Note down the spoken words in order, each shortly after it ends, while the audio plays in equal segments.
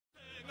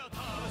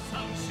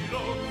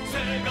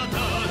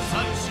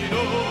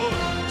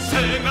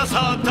we'll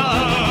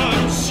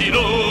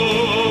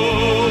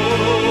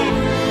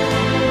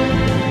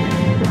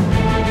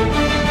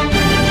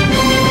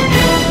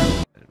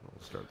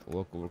start the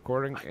local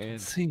recording and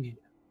see.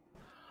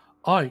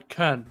 I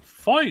can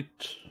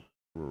fight.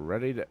 We're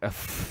ready to,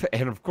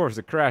 and of course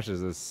it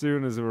crashes as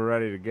soon as we're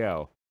ready to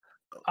go.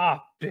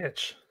 Ah,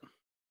 bitch.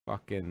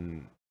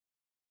 Fucking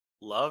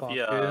love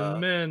ya.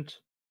 Fucking mint.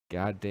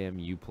 Goddamn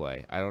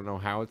Uplay. I don't know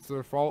how it's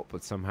their fault,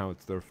 but somehow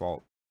it's their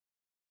fault.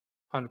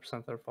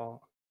 100% their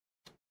fault.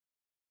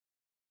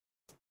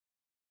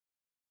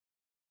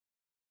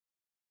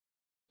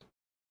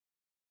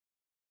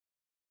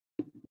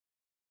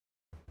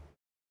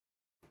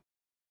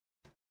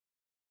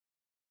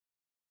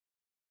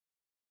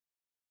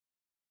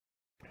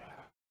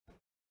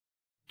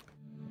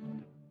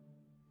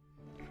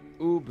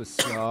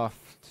 Ubisoft.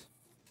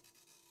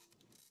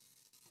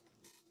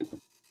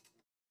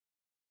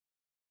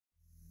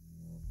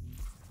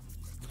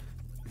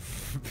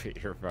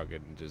 You're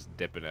fucking just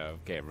dipping out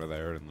of camera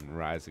there and then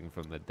rising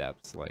from the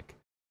depths like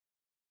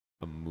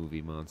a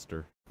movie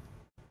monster.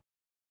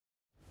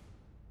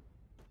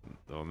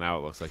 Well, now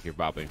it looks like you're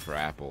bobbing for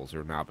apples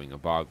or knobbing a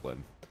boglin.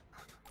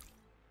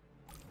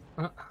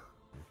 That's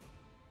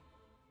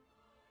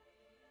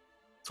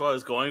what I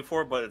was going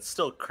for, but it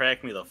still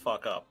cracked me the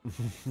fuck up.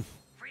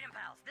 Freedom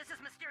Pals, this is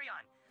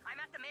Mysterion. I'm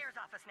at the mayor's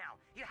office now.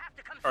 You have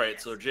to come see Alright,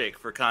 this. so Jake,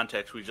 for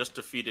context, we just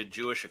defeated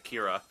Jewish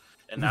Akira,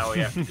 and now we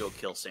have to go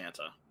kill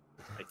Santa,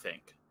 I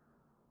think.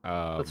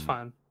 That's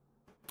fine.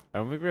 I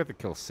don't think we have to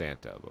kill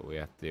Santa, but we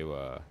have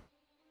to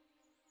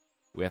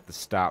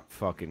stop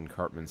fucking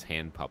Cartman's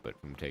hand puppet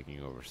from taking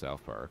over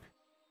South Park.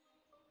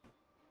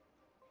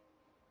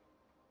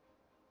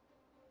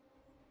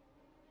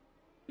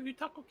 Give you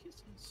taco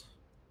kisses.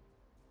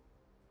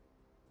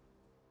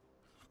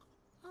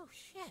 Oh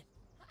shit!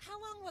 How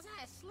long was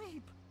I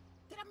asleep?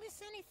 Did I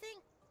miss anything?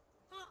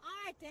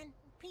 Alright then.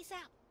 Peace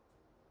out.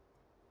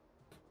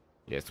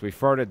 Yes, we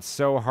farted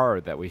so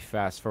hard that we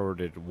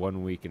fast-forwarded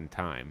 1 week in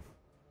time.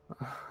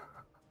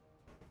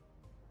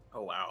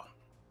 Oh wow.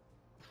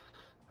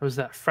 It was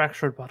that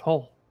fractured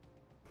butthole.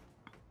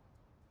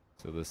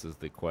 So this is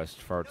the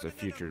quest farts of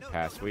future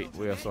past. We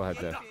also had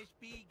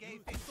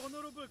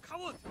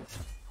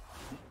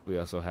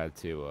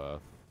to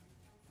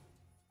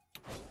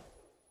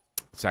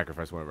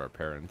sacrifice one of our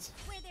parents.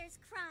 Where there's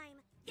crime,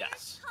 Yes.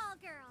 there's Call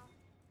Girl.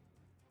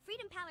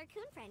 Freedom Pal or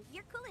Coon Friend,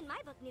 you're cool in my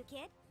book, new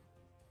kid.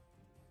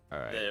 All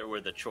right. There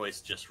where the choice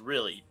just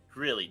really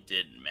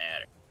didn't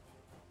matter.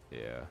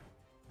 Yeah.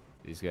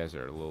 These guys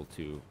are a little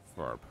too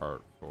far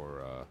apart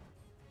for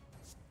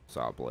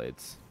saw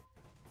blades.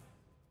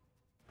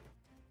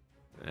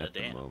 At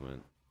the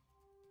moment.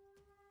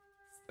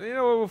 You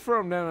know what? We'll throw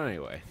them down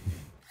anyway.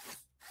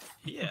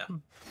 Yeah.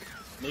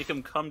 Make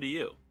them come to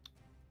you.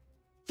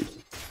 It's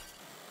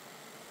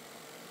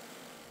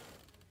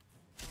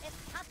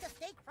tough to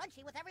stay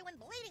crunchy with everyone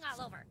bleeding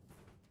all over.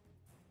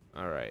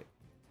 All right.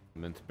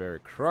 Mint berry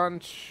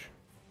crunch.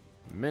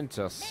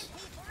 Mentos.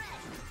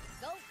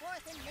 Go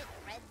forth and mint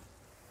bread.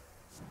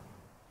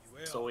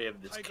 So we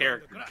have this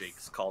character, Jake,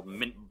 it's called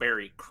Mint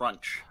Berry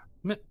Crunch.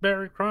 Mint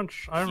Berry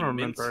Crunch. I He remember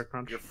Mint mints Berry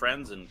Crunch. your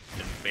friends and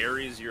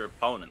berries your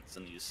opponents,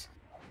 and he's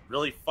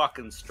really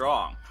fucking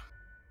strong.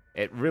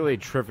 It really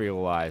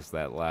trivialized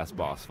that last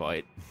boss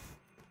fight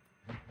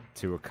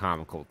to a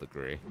comical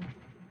degree.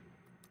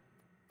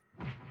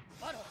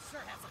 Butthole sure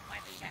has some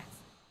fiery shots.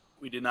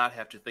 We did not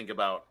have to think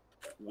about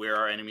where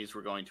our enemies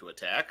were going to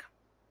attack,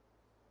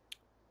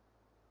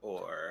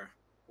 or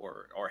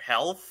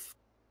health,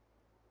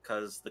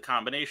 because the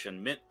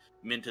combination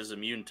mint is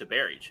immune to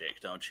berry,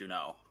 Jake. Don't you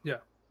know? Yeah,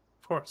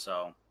 of course.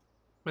 So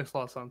Makes a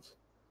lot of sense.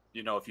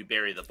 you know, if you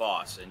bury the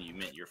boss and you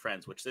mint your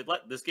friends, which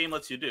this game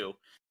lets you do,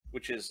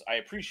 which is I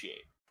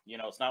appreciate. You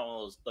know, it's not one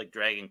of those like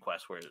Dragon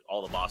Quest where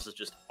all the bosses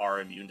just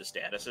are immune to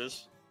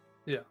statuses.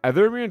 Yeah.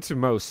 They're immune to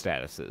most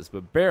statuses,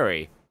 but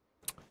Barry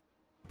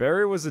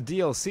was a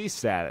DLC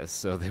status,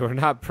 so they were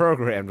not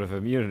programmed with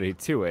immunity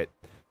to it.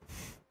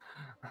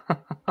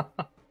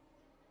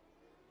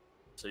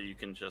 So you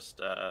can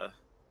just,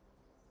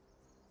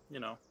 you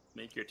know,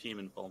 make your team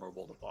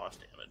invulnerable to boss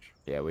damage.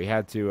 Yeah, we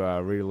had to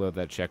reload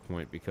that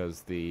checkpoint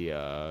because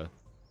the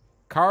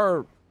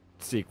car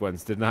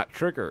sequence did not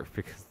trigger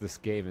because this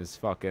game is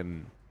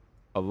fucking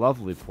a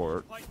lovely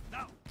port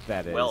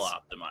that is Well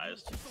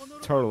optimized.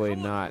 totally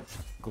not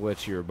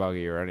glitchy or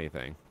buggy or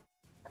anything.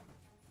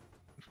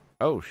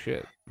 Oh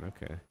shit.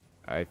 Okay.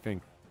 I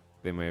think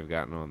they may have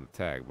gotten on the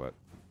tag, but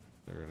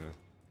they're gonna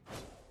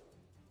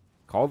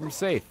call them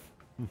safe.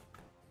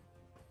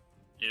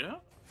 Yeah?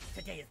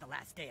 Today is the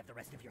last day of the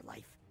rest of your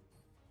life.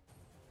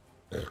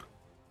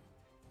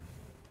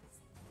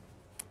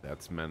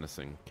 That's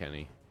menacing,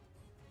 Kenny.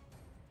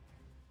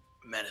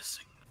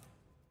 Menacing.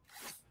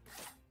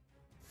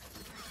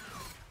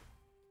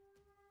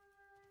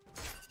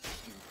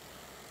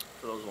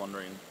 For those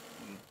wondering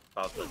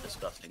about the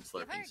disgusting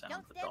slurping sound,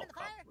 that they'll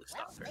probably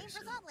stop very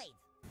soon.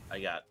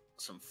 I got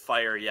some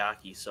fire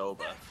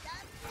yakisoba,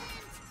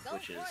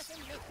 which is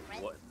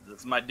this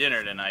is my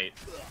dinner tonight.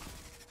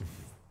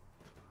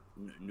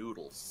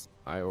 Noodles.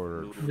 I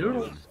ordered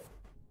Noodles.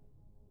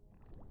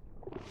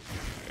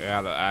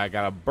 Yeah, I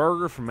got a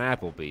burger from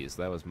Applebee's.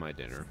 That was my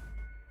dinner.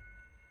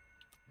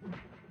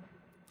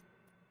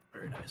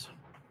 Very nice.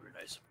 Very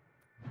nice.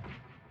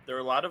 There are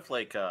a lot of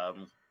like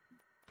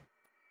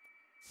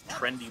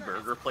trendy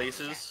burger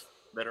places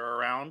that are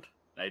around.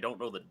 I don't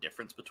know the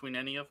difference between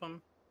any of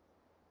them.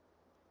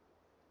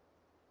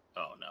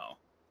 Oh no.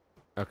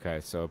 Okay,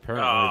 so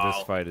apparently this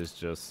Oh. fight is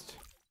just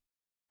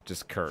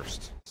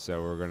cursed.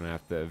 So we're gonna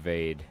have to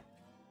evade.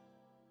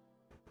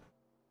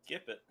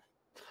 Skip it.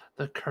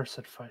 The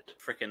cursed fight.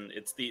 Freaking,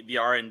 it's the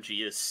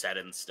RNG is set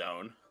in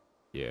stone.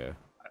 Yeah.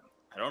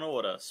 I don't know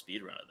what a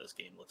speedrun of this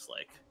game looks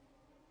like.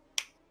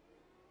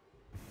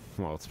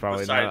 Well, it's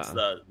probably Besides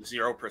not. the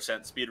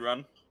 0%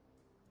 speedrun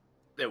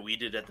that we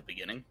did at the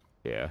beginning.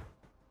 Yeah.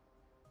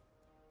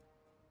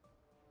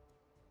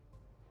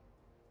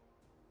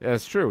 Yeah,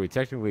 it's true. We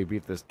technically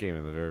beat this game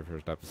in the very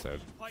first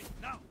episode.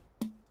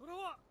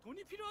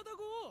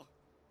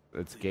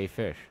 It's gay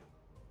fish.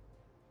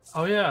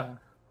 Oh yeah.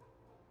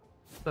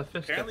 The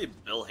fish. Apparently,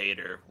 Bill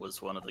Hader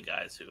was one of the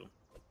guys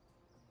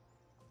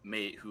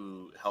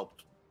who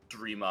helped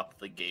dream up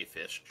the gay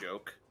fish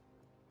joke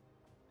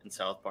in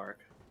South Park.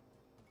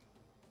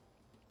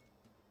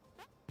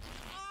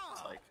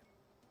 It's like,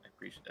 I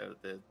appreciate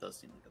that. Does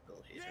seem like a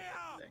Bill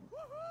Hader thing.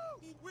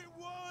 We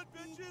won,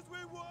 bitches!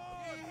 We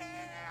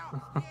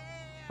won!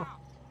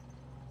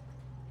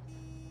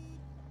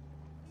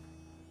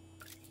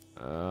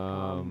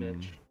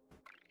 Mitch.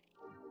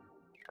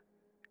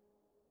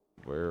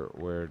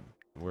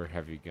 Where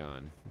have you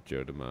gone,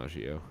 Joe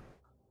DiMaggio?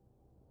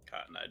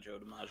 Cotton Eye Joe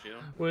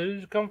DiMaggio. Where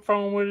did you come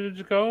from? Where did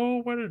you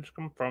go? Where did you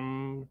come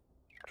from?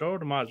 Joe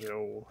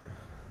DiMaggio.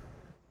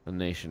 The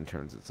nation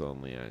turns its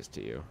only eyes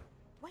to you.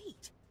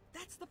 Wait,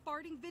 that's the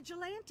farting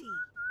vigilante.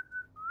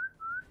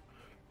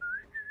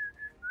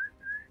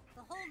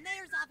 The whole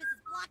mayor's office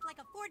is blocked like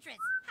a fortress.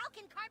 How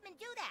can Cartman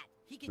do that?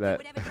 He can That-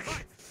 do whatever he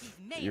wants. He's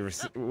mayor. You were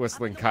Up,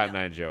 whistling up in the Cotton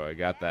window. Eye Joe. I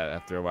got that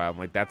after a while. I'm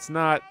like, that's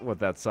not what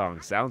that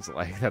song sounds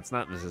like. That's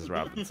not Mrs.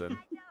 Robinson.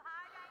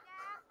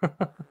 Oh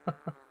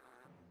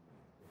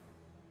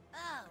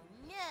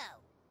no!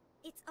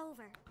 It's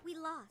over. We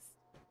lost.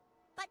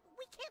 But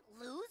we can't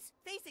lose.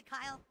 Face it,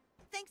 Kyle.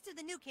 Thanks to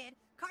the new kid,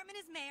 Cartman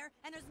is mayor,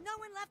 and there's no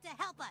one left to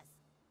help us.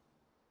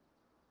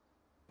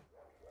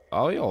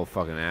 All y'all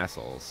fucking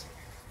assholes.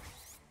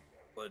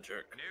 What a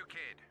jerk.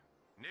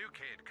 New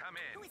kid, come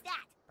in. Who is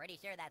that? Pretty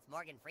sure that's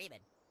Morgan Freeman.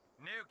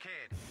 New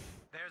kid,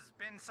 there's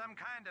been some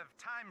kind of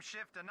time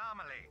shift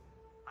anomaly.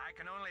 I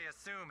can only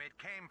assume it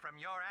came from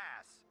your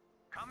ass.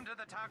 Come to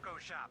the taco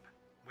shop.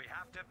 We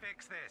have to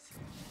fix this.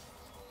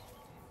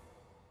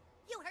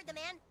 You heard the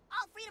man.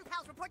 All Freedom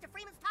Pals report to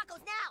Freeman's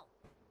Tacos now.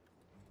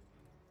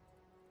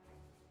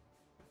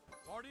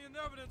 Party in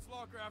the evidence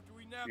locker after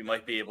we nab We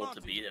might be able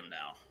to beat him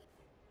now.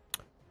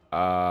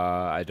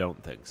 I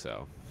don't think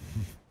so.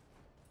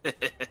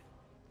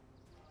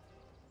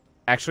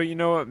 Actually, you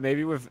know what?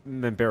 Maybe with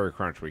Berry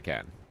Crunch we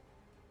can.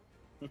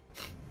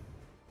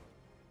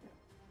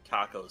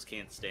 Tacos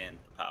can't stand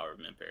the power of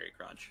Mint Berry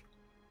Crunch.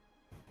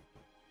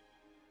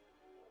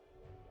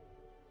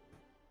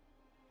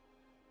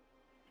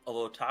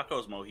 Although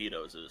Tacos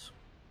Mojitos is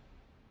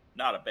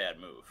not a bad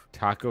move.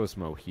 Tacos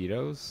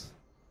Mojitos?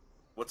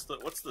 What's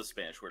the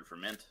Spanish word for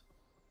mint?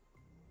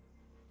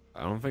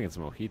 I don't think it's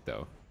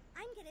mojito.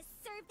 I'm gonna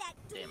serve that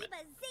Damn it. dweeb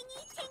a zingy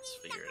Let's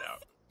tingy figure it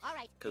out. All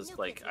right. Because new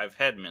like kid's I've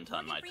had mint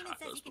on Morgan my Freeman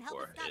says he tacos can help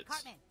before. us stop It's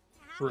Cartman.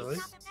 How do we Really?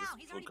 stop him now?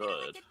 He's It's already so been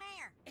good. elected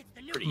mayor. It's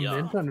the new Pretty kid. young.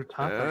 Mint under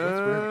tacos.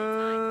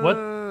 That's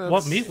weird.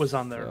 What meat was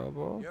on there?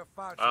 Your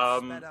fart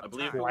sped up I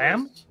believe time. it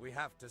Lamb? was We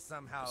have to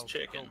somehow It's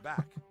chicken. go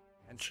back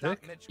and stop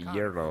Chick? Mitch Connor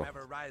Gyro. from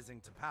ever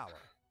rising to power.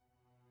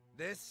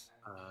 This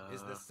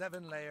is the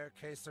 7-layer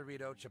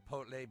quesarito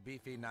chipotle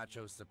beefy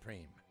nacho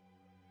supreme.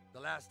 The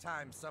last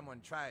time someone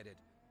tried it,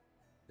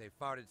 they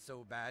farted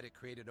so bad it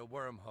created a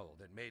wormhole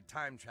that made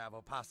time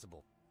travel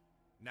possible.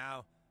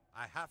 Now,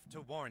 I have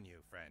to warn you,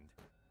 friend.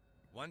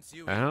 Once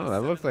you I eat don't know,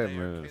 the that looks like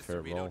 7-layer a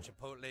fair quesarito bowl.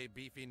 chipotle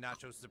beefy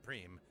nacho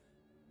supreme,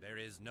 there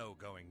is no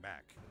going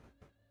back.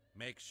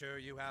 Make sure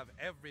you have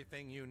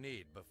everything you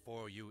need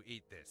before you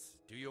eat this.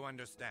 Do you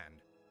understand?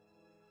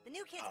 The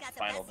new kid's got the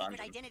Final best secret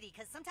dungeon. identity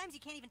because sometimes you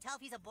can't even tell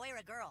if he's a boy or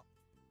a girl.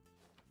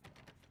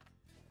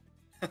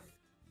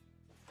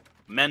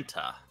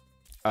 Menta.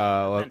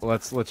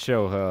 Let's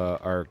show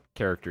our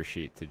character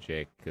sheet to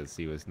Jake because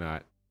he was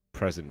not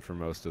present for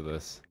most of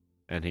this,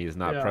 and he is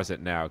not Yeah.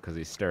 present now because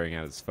he's staring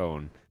at his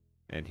phone,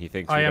 and he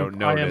thinks I we am-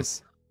 don't I am-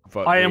 notice.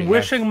 But I we am have-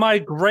 wishing my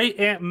great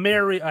Aunt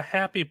Mary a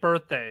happy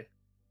birthday.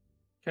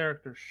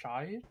 Character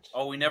Shite?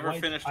 Oh, we never White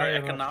finished our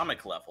Irish.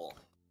 economic level.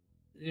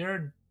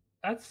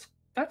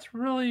 That's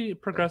really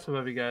progressive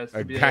of you guys. a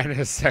To be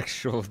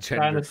gynosexual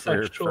gender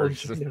gynosexual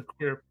person.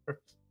 genderqueer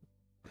person.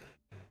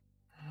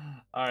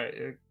 Alright,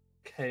 you're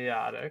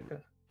chaotic.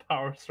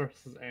 Power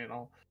source is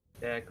anal.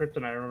 Yeah,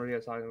 Krypton, I remember you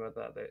guys talking about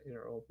that. That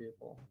you're old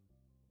people.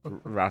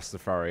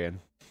 Rastafarian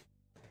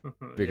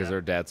because Yeah.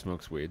 their dad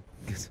smokes weed.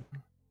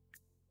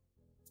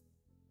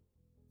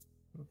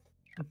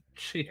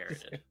 Jeez.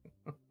 Inherited.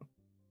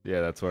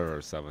 Yeah, that's one of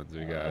our summons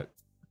we got.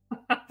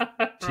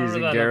 Remember Cheesy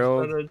that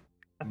Gerald, episode?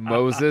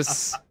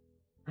 Moses,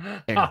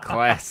 and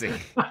Classy.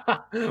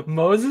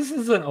 Moses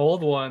is an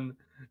old one.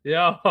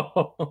 Yo.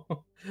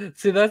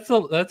 See, that's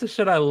the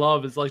shit I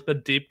love is like the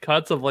deep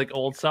cuts of like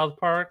old South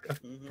Park,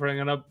 Mhm.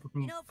 bringing up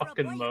You know, for a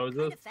fucking boy, you're Moses.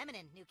 kind of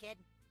feminine, new kid.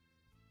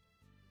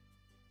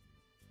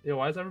 Yeah,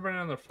 why is everybody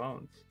on their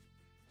phones?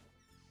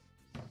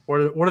 What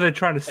are they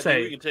trying to I think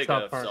say? we can take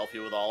South a Park?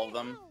 selfie with all of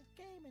them Oh,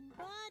 Gaming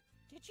Bud,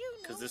 did you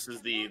because know this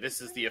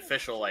is that the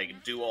official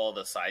like do all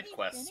the side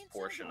quests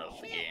portion of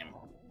the game.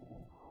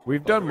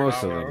 We've done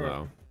most of them, Overpower.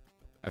 though.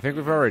 I think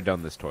we've already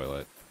done this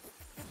toilet.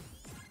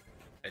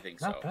 I think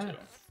Not so bad. too.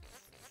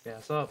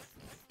 Gas up.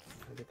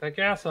 Gotta get that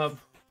gas up.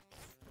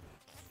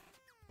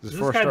 This Does is this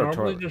guy 4-star normally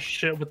toilet. just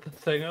shit with the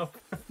thing up?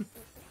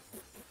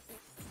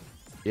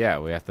 Yeah,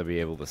 we have to be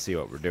able to see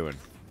what we're doing.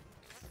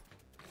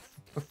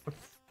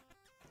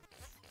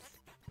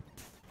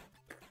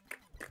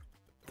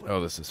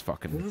 Oh, this is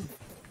fucking...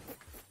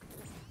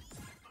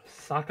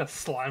 Sokka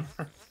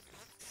Slimer.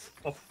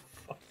 So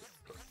fucking-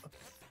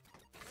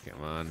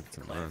 Come on,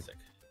 come on. Classic.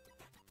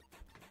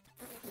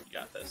 You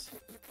got this.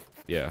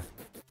 Yeah.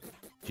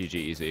 GG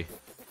easy.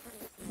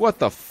 What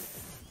the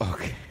f...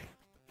 Okay.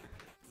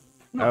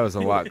 That was a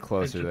lot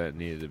closer than it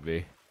needed to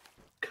be.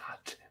 God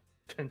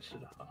damn, pinch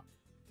it off.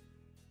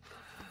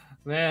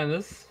 Man,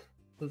 this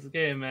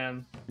game,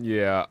 man.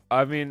 Yeah,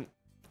 I mean,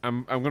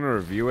 I'm gonna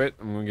review it.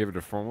 I'm gonna give it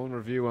a formal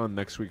review on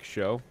next week's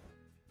show.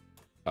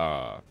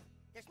 There's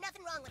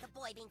nothing wrong with a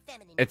boy being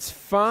feminine. It's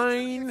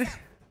fine,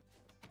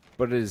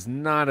 but it is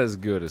not as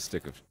good as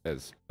Stick of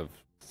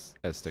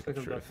Stick of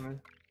Truth. Destiny.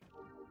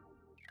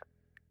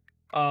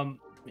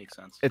 Makes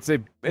sense. It's a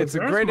there as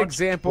great much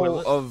example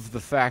toilet? of the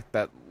fact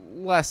that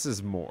less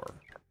is more.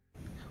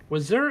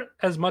 Was there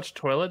as much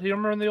toilet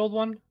humor in the old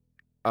one?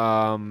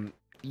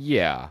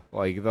 Yeah,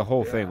 like the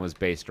whole thing Yeah. was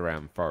based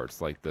around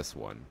farts, like this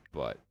one,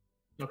 but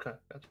Okay,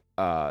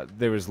 gotcha.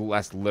 there was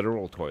less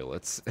literal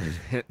toilets.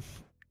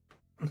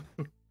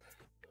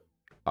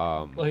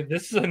 Like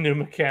this is a new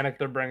mechanic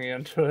they're bringing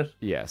into it.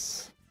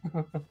 Yes,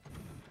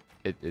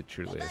 it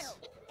truly Hey, is.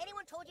 Butthole,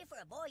 anyone told you for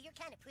a boy you're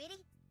kind of pretty?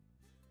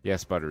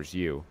 Yes, Butters,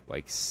 you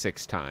like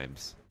 6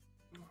 times.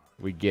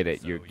 We get it.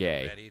 So You're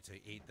gay. ready to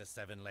eat the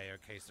 7-layer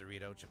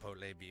quesarito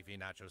chipotle beefy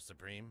nacho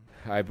supreme?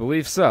 I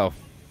believe so.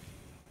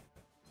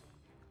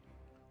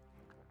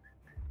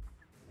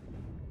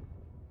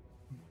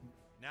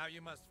 Now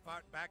you must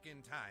fart back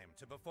in time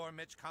to before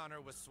Mitch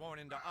Connor was sworn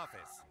into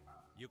office.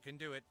 You can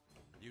do it.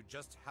 You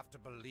just have to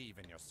believe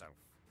in yourself.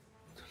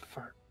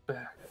 Fart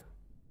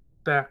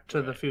back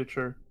to the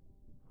future.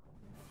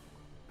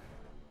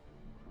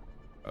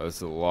 Oh, this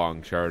is a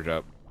long charge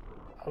up.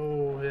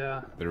 Oh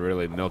yeah, They're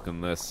really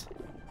milking this.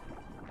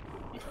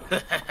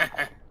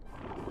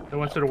 they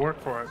want you to work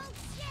for it.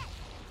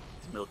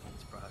 Milking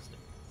is prostate.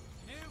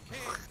 New kid,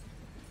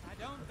 I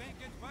don't think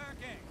it's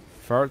working.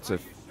 Farts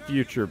of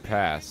future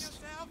past.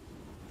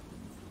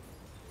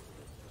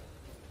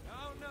 No,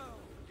 no,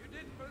 you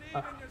didn't believe in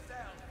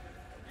yourself.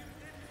 You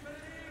didn't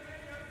believe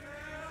in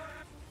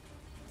yourself.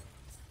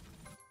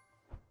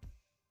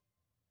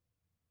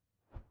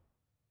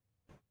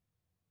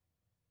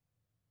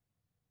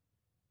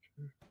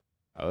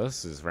 Oh,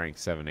 this is rank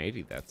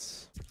 780.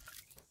 That's.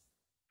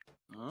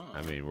 Oh.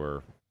 I mean,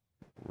 we're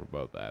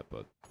above that,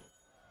 but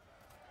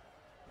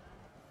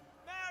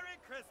Merry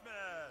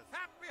Christmas!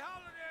 Happy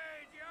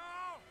holidays,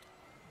 y'all!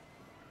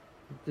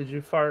 Did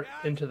you fart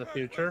into the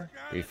future?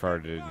 we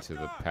farted into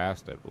the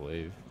past, I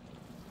believe.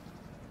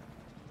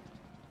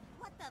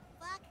 What the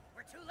fuck?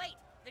 We're too late.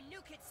 The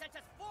new kid sent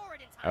us forward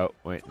in time. Oh,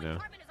 wait, Toy no.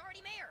 Department is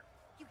already mayor.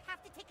 You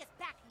have to take us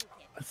back, new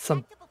kid. That's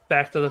some before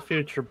Back to the Papa.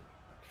 Future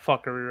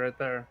fuckery right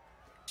there.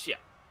 Yeah.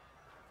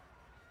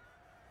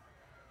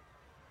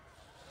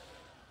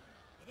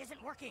 It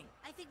isn't working.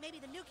 I think maybe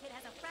the new kid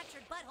has a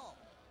fractured butthole.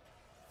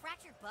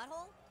 Fractured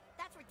butthole?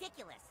 That's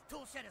ridiculous.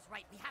 Tool said is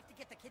right. We have to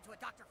get the kid to a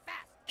doctor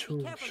fast. Be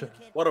Tool careful, shit.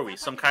 new kid. What are we? That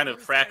Some might be kind a of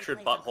really scary fractured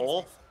place on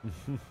butthole?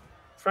 Christmas.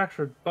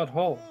 Fractured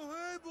butthole. Oh,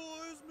 hey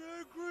boys,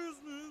 Merry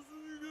Christmas.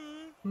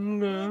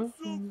 No. I'm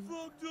so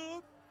fucked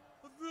up.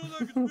 I feel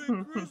like it's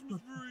been Christmas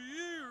for a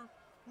year.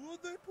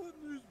 What they put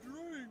in these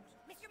drinks?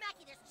 Mr.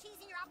 Mackey, there's cheese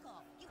in your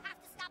alcohol. You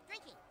have to stop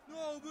drinking.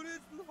 No, but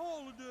it's the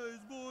holidays,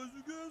 boys.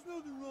 There's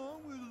nothing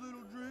wrong with a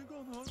little drink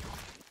on the...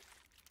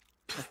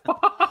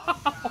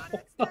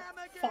 It's them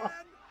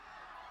again!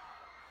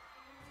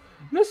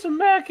 Mr.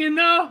 Mackey,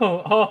 no!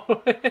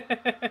 Oh,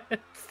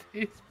 it's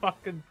these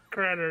fucking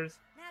critters.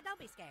 Now, don't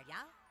be scared,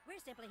 y'all. We're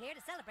simply here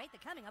to celebrate the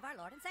coming of our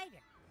Lord and Savior.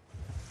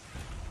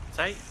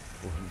 Tight.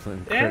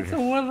 Woodland It's the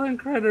critter. woodland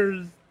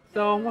critters.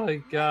 Oh my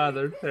god,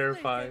 they're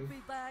terrifying.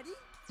 Everybody.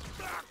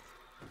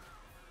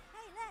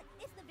 Hey, look,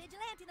 it's the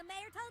vigilante the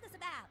mayor told us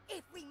about.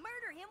 If we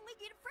murder him, we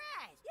get a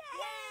prize.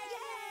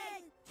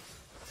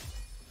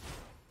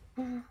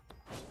 Yay!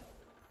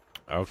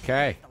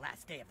 Okay. The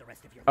last day of the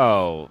rest of your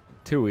Oh,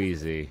 too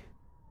easy.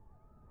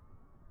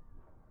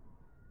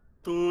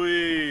 Too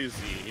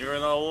easy. You're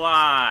in a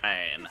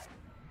line.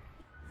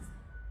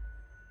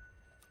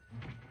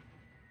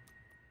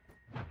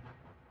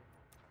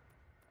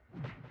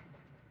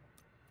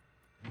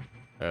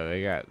 Oh,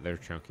 they're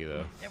chunky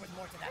though. There was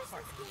more to that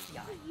part.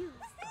 Yeah.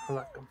 I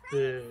like them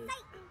big.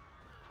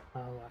 I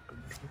like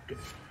them big.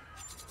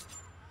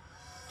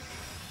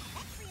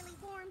 That really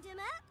warmed him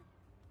up.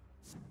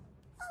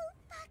 Oh,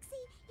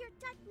 Foxy, your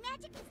dark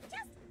magic is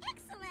just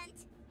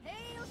excellent.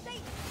 Hail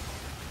Satan!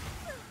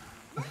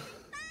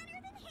 Nothing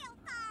finer than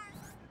hellfire.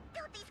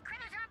 Dude, these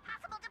critters are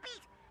impossible to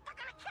beat. They're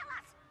gonna kill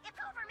us. It's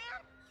over,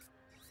 man.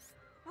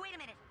 Wait a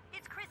minute.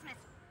 It's Christmas.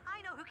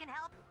 I know who can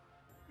help.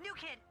 New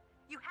Kid,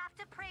 you have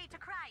to pray to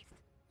Christ.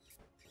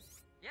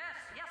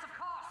 Yes, of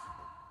course.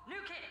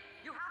 New Kid,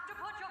 you have to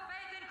put your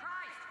faith in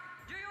Christ.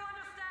 Do you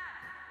understand?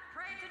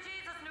 Pray to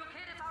Jesus, New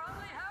Kid. It's our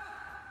only hope.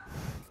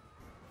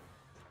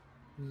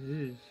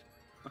 Jeez.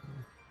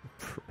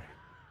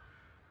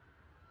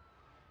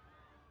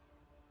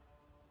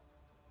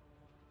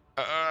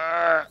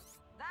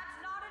 That's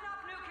not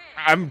enough, New Kid.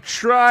 I'm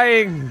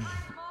trying. More.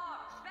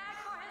 Beg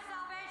for his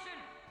salvation.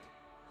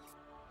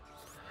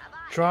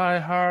 Try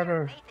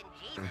harder. Faith in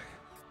Jesus.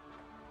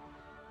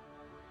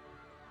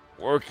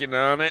 Working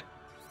on it.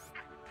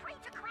 Pray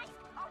to Christ,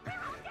 or we're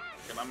all dead.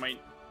 Come on, my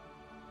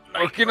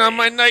Working on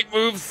my night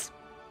moves.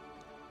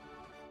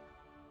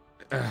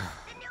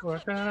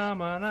 Working on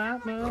my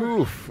nightmare.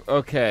 Oof.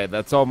 Okay,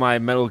 that's all my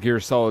Metal Gear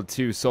Solid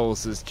 2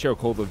 Solus's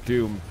Chokehold of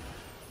Doom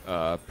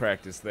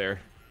practice there.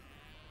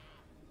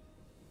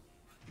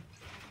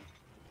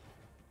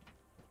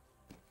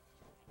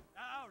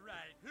 All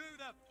right, who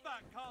the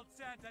fuck called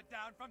Santa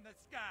down from the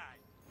sky?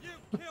 You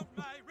killed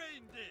my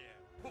reindeer.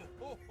 Ho,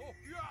 ho, ho,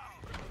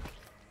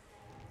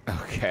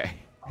 yeah. Okay.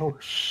 Oh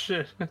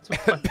shit. That's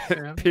what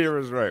man. Peter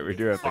was right. We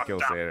do have to kill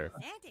Santa.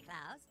 Santa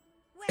Claus?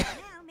 Well,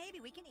 now maybe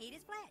we can eat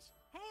his flesh.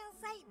 Hail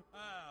Satan!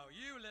 Oh,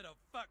 you little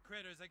fuck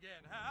critters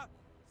again, huh?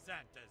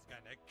 Santa's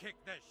gonna kick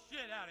the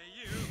shit out of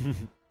you.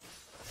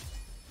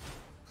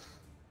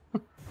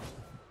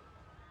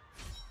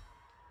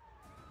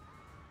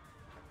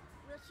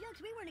 Well,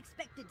 shucks, we weren't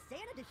expecting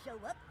Santa to show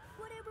up.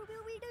 Whatever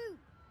will we do?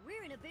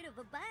 We're in a bit of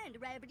a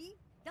bind, Rabbity.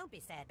 Don't be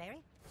sad,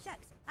 Barry.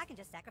 Shucks, I can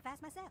just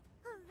sacrifice myself.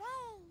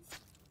 Hooray!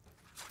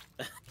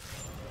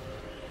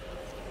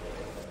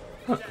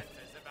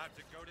 Santa's about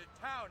to go to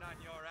town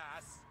on your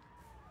ass.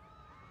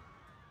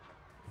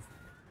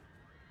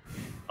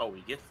 Oh,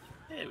 we get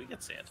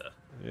Santa.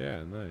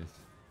 Yeah,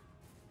 nice.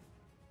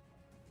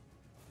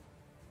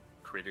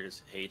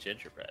 Critters hate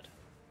gingerbread.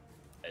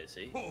 I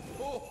see. Ho,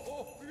 ho,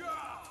 ho,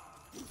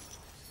 yeah.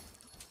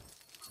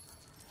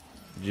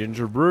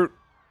 Ginger Brute.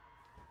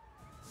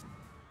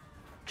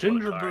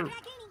 Ginger Card. Brute.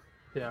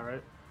 Yeah,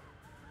 right.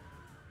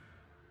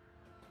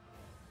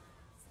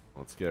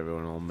 Let's get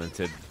everyone all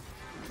minted.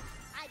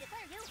 I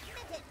declare you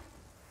minted.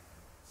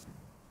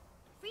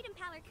 Freedom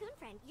Pal Coon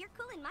Friend, you're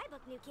cool in my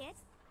book, new kid.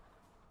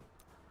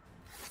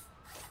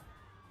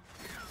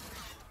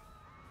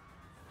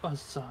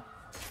 Huzzah.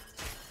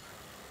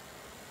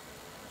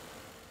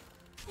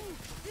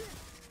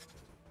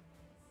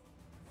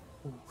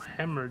 Ooh,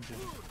 hemorrhaging.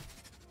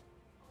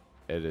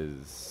 It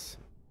is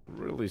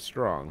really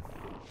strong.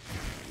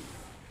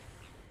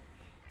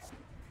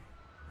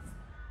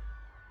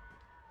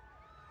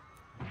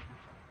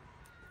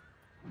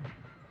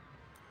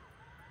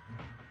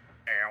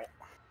 Ow.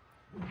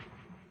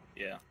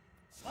 Yeah.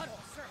 Butthole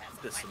sure has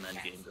some This some mighty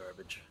endgame cats.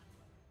 garbage.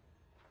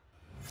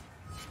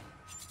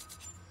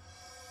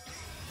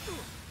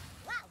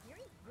 Wow,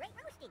 Yuri, great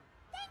roasting.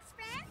 Thanks,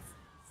 friends.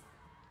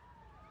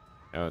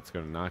 Oh, it's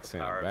gonna knock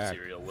Santa Power of back.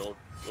 cereal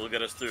will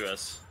get us through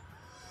us.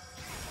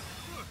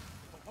 Ho,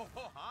 ho,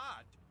 ho,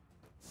 hot.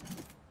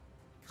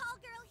 Call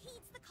girl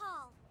heeds the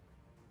call.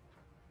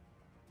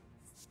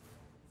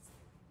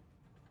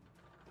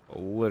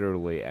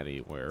 Literally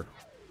anywhere.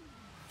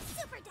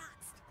 Super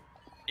doxed.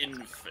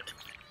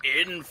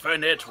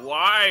 Infinite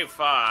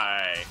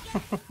Wi-Fi.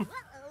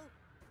 Uh-oh.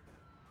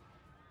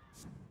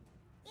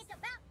 It's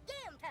about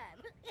damn time.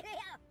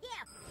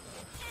 yeah.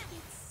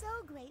 It's so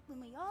great when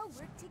we all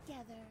work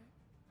together.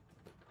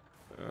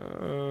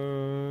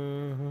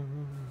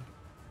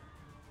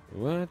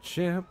 Watch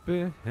out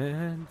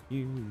behind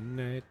you,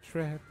 Night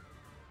Trap.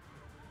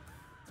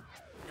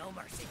 No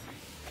mercy.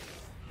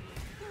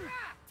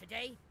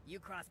 Today, you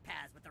cross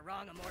paths with the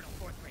wrong immortal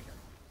fourth grader.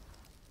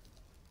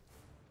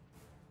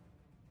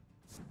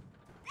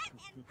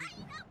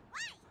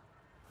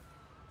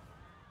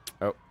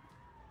 Oh,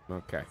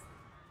 okay.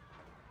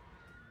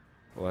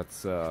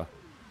 Let's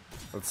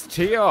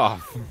tee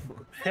off.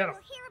 Hit him.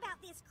 We'll hear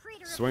about this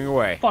critter. Swing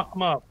away. Fuck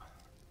him up.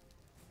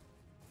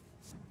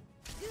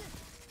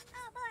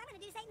 Oh boy, I'm gonna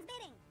do Satan's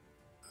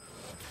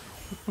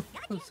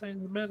bidding.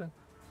 Satan's bidding.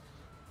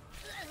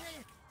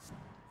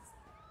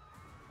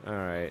 All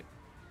right.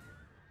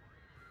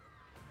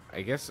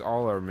 I guess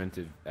all our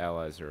minted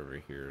allies are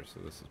over here, so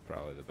this is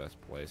probably the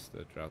best place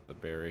to drop the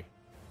berry.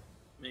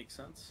 Makes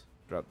sense.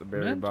 Drop the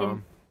berry Mint 'em.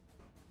 bomb.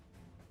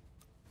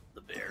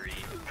 The berry.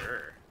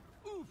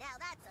 Now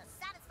that's a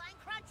satisfying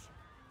crunch.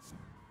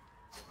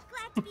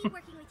 Glad to be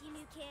working with you,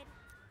 new kid.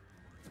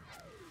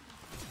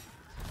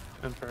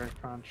 And Fairy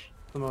Crunch.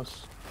 The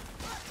most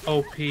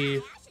OP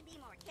I should be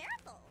more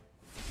careful.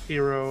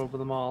 hero of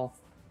them all.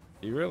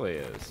 He really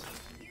is.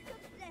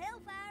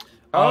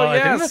 Oh I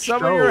think yeah, that's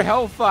summon your show.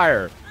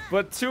 hellfire.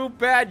 But too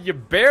bad you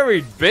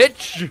buried,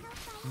 bitch.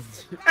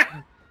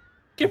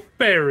 Get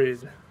buried.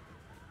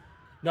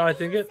 No, I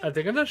think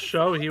in the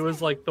show he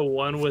was like the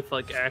one with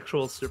like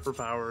actual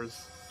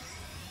superpowers.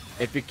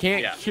 If you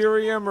can't cure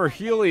him or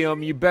heal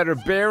him, you better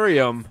bury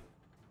him.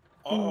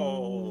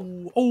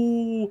 Oh.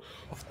 Oh.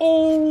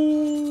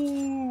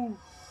 Oh.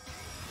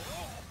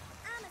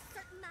 I'm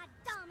asserting my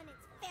dominance,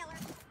 feller.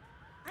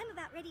 I'm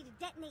about ready to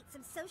detonate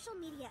some social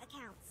media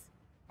accounts.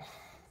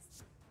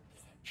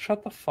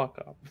 Shut the fuck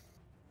up.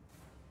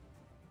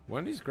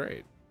 Wendy's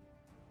great.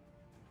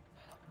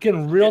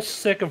 Getting real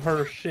sick of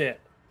her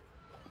shit.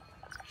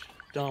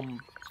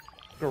 Dumb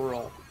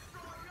girl.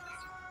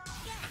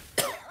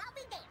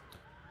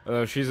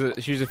 She's a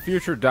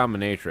future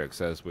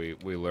dominatrix, as we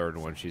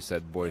learned when she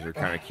said boys are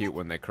kind of cute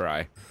when they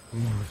cry.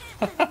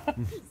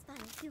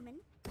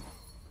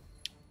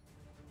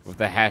 With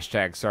the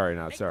hashtag sorry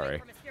not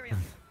sorry.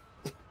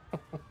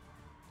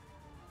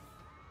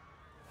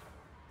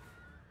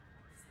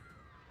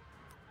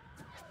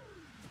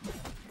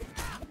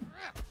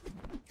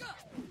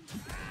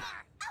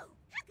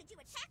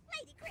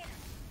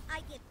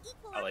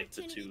 I like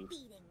the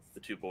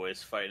two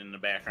boys fighting in the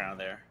background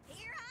there.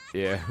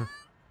 Yeah.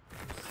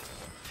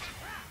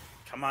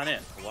 Come on in.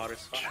 The water's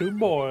fine. Two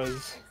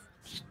boys.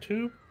 Just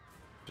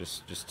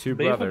two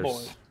Beautiful brothers.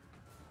 boys.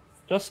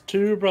 Just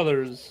two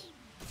brothers.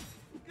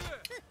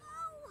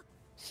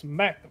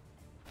 Smack.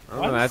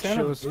 Oh, that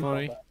shit was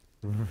funny.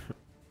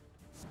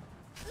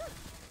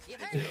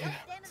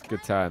 It's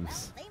good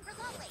times.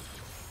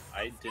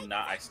 I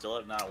still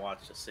have not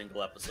watched a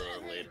single episode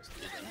of the latest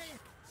season.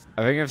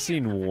 I think I've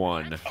seen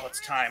one. Oh,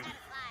 it's time.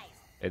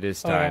 It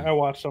is time. I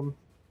watched them.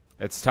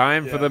 It's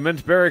time for the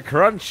Mintberry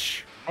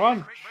Crunch.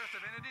 Come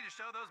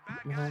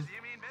on.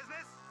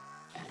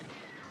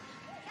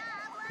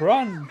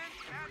 Run.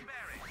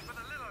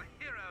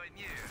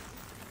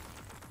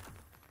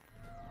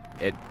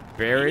 It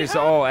buries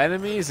all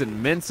enemies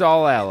and mints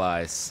all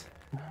allies.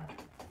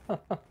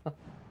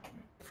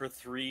 For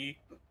 3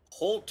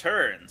 whole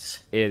turns.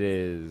 It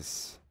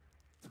is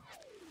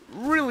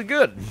really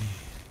good.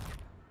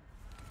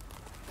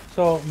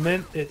 So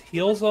mint, it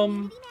heals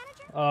them.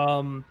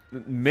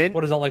 Mint.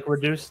 What is that, like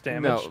reduced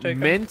damage? No, taken?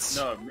 mint.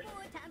 No.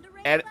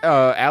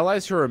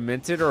 Allies who are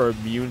minted are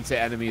immune to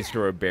enemies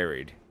who are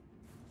buried.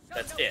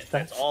 That's it.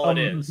 That's That's all it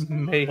is.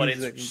 amazing, But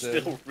it's dude.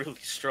 still really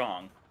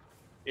strong.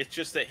 It's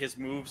just that his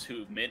moves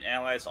who mint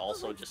allies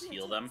also just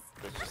heal them.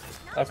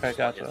 Okay, what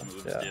gotcha. his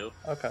moves Yeah. do.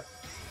 Okay.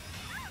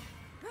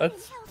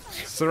 That's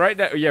So right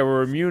now, yeah,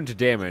 we're immune to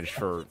damage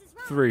for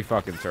 3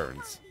 fucking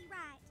turns.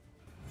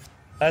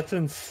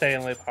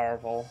 insanely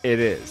powerful. It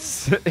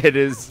is. It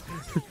is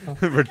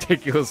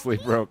ridiculously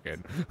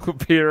broken.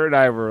 Peter and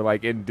I were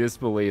like in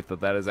disbelief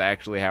that is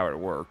actually how it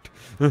worked.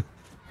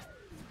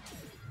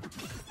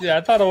 Yeah,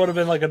 I thought it would have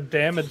been like a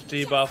damage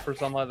debuff or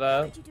something like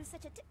that. You do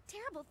such a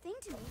terrible thing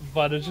to me.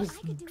 But it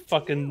just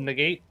fucking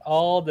negate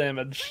all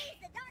damage.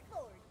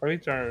 3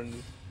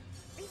 turns.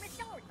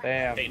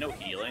 Bam. Hey, no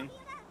healing.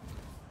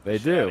 They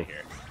do.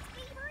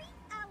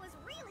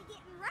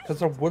 Because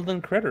they're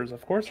woodland critters,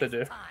 of course they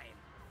do.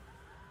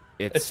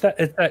 It's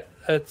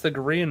It's the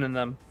green in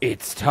them.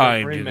 It's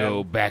time Green to man.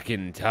 go back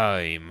in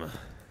time.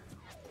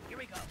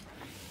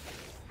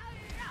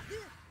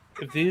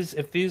 If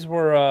these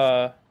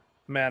were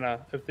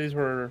mana, if these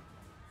were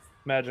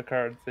magic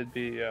cards, they'd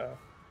be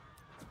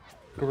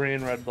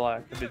green, red,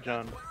 black. They'd be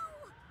Jund.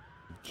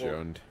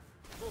 Jund.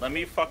 Let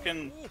me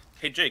fucking.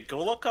 Hey Jake,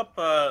 go look up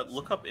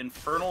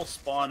Infernal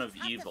Spawn of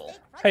Evil.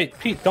 Hey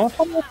Pete, don't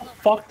tell me what the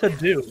fuck to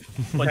do.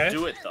 But okay?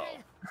 do it though.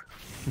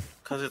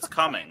 Cause it's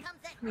coming.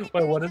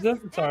 Wait, what is it?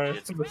 Sorry.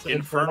 It's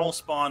Infernal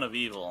Spawn of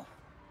Evil.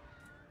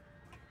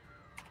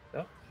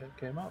 Yep, it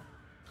came up.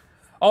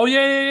 Oh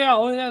yeah.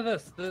 Oh yeah,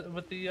 with the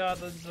wood. Yeah.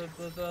 Oh,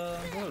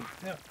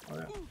 yeah.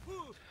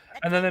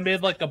 And then they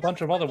made like a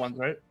bunch of other ones,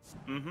 right?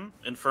 Mm-hmm.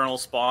 Infernal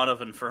Spawn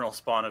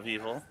of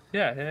Evil.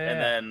 Yeah.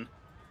 And then,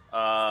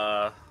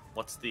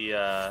 what's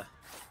the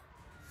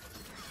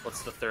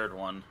third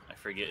one? I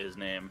forget his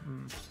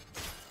name.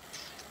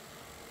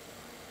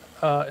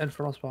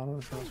 Infernal Spawn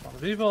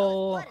of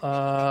Evil.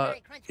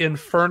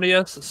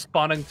 Infernius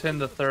Spawnington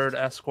III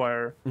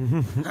Esquire.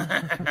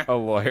 A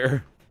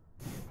lawyer.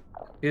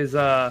 He's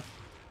a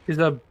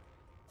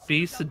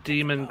beast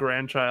demon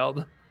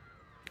grandchild.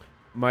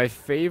 One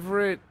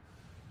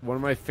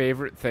of my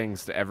favorite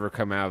things to ever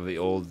come out of the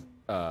old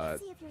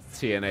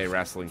TNA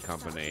wrestling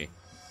company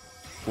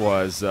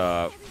was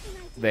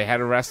they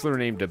had a wrestler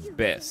named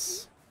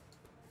Abyss,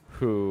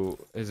 who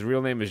his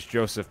real name is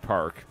Joseph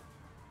Park,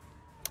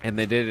 and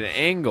they did an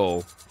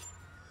angle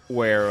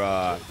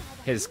where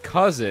his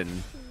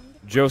cousin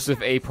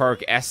Joseph A.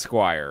 Park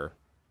Esquire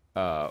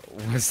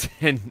was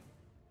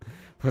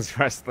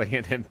wrestling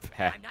in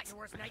Impact,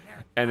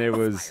 and it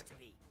was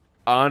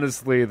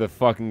honestly the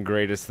fucking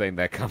greatest thing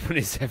that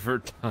company's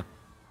ever done.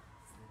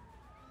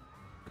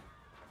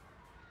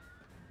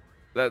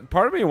 That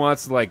part of me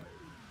wants to like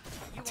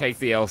take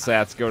the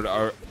LSATs, go to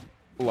our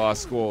law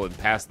school, and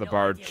pass the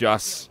bar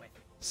just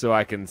so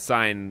I can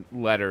sign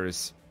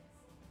letters.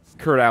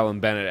 Kurt Allen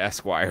Bennett,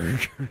 Esquire.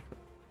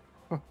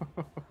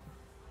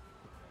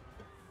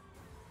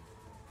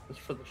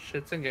 Just for the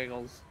shits and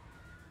giggles.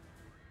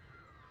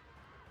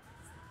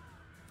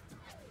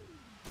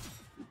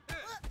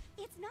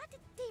 It's not the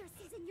deer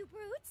season, you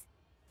brutes.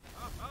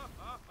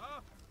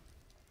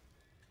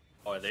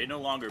 Oh, are they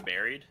no longer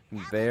buried?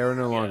 They are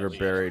no longer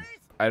buried.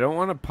 I don't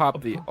want to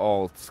pop the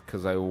alts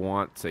because I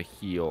want to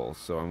heal,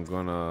 so I'm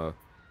going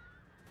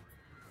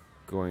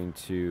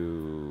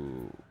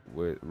to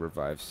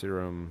revive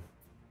serum,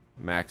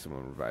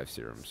 maximum revive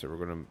serum. So we're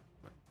gonna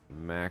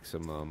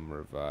maximum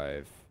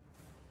revive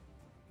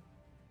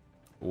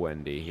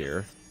Wendy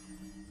here,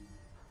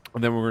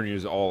 and then we're gonna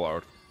use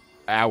all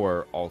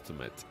our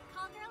ultimate.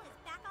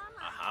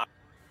 Aha.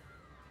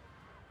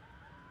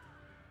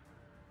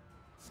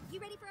 You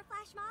ready for a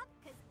flash mob?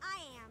 Cause I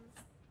am.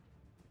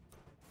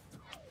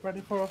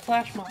 Ready for a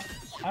flash mob?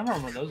 I don't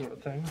remember those were a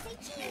thing.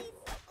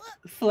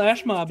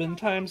 Flash mob in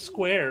Times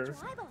Square.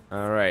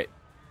 Alright.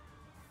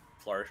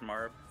 Flourish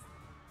Marb.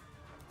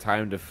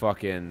 Time to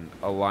fucking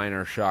align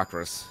our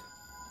chakras.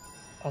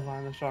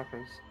 Align the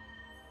chakras.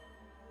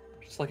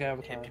 Just like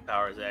Avatar. Hippie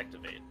powers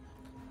activate.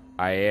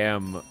 I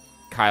am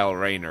Kyle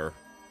Rayner,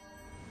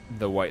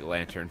 the White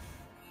Lantern.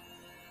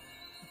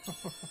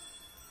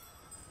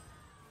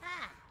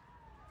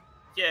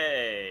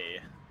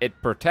 Yay!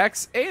 It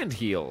protects and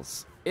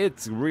heals.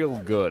 It's real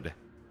good.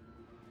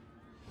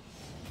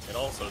 It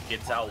also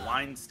gets out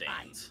wine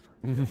stains.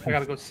 I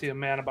gotta go see a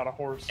man about a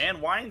horse. And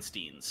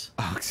Weinsteins.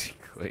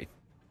 OxyClean.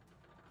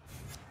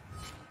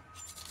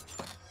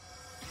 I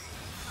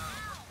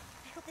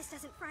hope this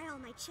doesn't fry all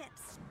my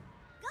chips.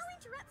 Go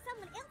interrupt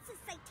someone else's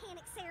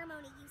satanic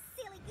ceremony, you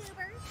silly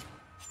goobers.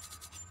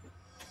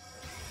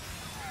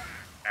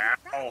 Ow.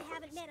 I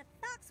haven't met a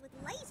fox with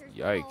lasers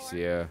Yikes, before.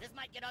 yeah. This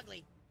might get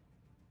ugly.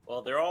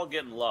 Well, they're all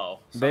getting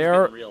low. They Some's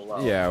are, getting real low.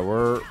 yeah,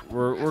 we're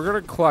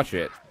gonna clutch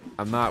it.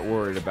 I'm not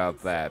worried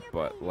about that,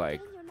 but like,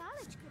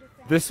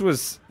 this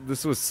was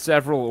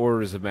several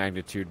orders of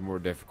magnitude more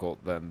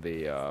difficult than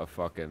the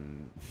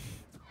fucking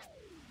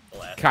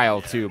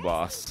Kyle 2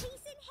 boss.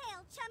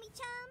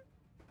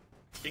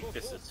 I think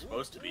this is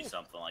supposed to be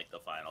something like the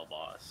final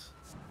boss.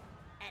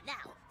 And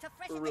now, to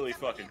freshen We're really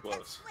things up with fucking the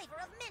intense close.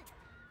 flavor of mint.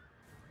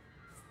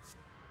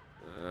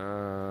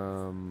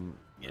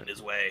 In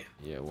his way.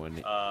 Yeah, when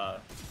he, Ow!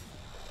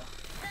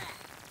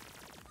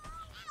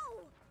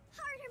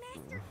 Harder,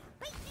 master!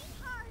 Beat me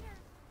harder!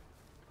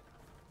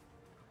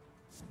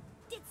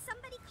 Did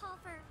somebody call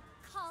for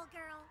call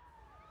girl?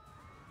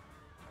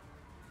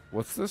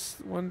 what's this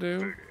one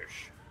do?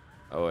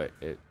 Oh, it.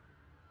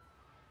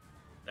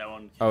 That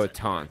one. Oh, it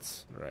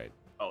taunts. Right.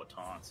 Oh,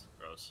 taunts.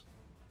 Gross.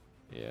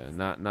 Yeah,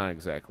 not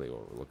exactly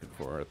what we're looking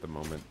for at the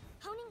moment.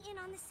 Honing in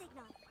on the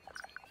signal.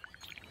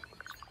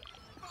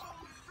 Oh,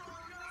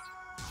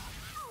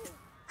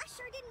 I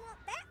sure didn't want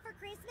that for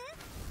Christmas.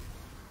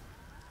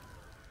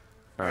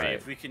 All right.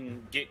 If we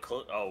can get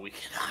close. Oh, we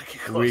cannot get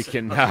close. We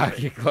cannot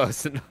get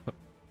close enough.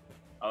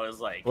 I was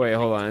like. Wait,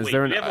 hold on. Is wait,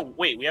 there an?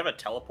 we have a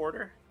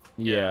teleporter?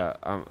 Yeah,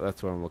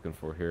 that's what I'm looking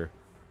for here.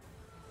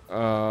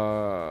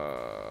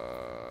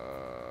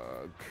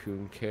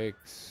 Coon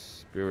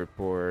cakes, spirit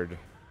board.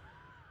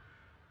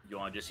 You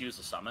want to just use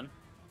the summon?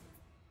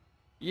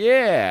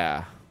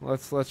 Yeah,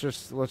 let's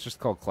just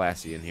call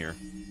classy in here.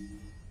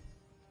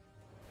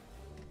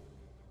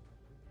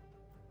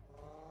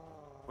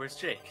 Where's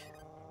Jake?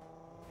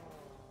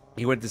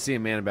 He went to see a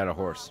man about a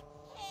horse.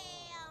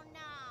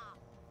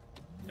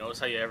 Notice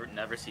how you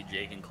never see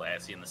Jake and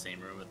Classy in the same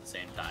room at the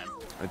same time?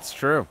 It's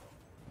true.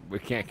 We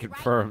can't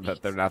confirm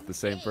that they're not the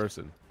same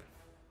person.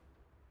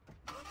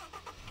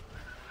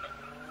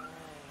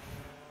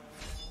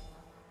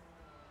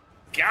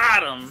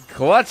 Got him!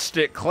 Clutched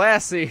it,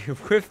 classy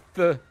with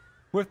the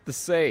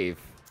save.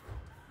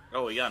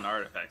 Oh, we got an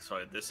artifact,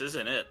 so this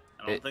isn't it.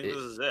 I don't think this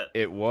is it.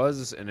 It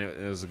was, and it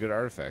was a good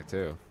artifact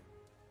too.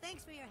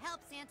 Thanks for your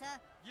help,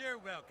 Santa. You're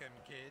welcome,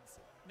 kids.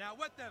 Now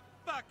what the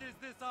fuck is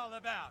this all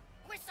about?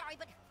 We're sorry,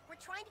 but we're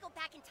trying to go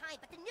back in time,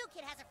 but the new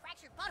kid has a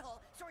fractured butthole,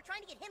 so we're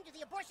trying to get him to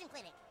the abortion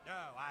clinic.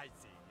 Oh, I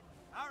see.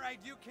 All right,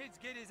 you kids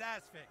get his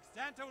ass fixed.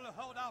 Santa will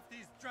hold off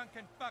these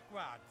drunken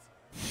fuckwads.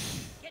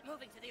 Get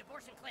moving to the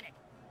abortion clinic.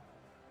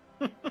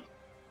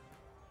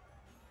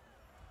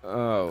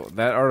 Oh,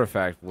 that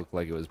artifact looked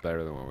like it was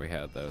better than what we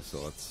had though.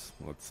 So let's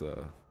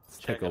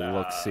take a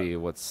look, see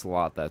what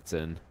slot that's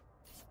in.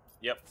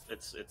 Yep,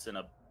 it's in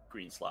a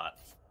green slot.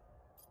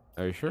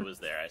 Are you sure? It was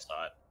there, I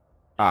saw it.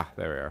 Ah,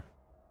 there we are.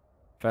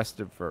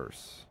 Festive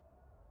verse.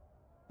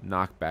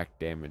 Knockback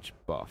damage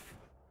buff.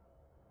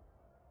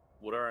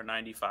 What are our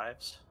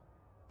 95s?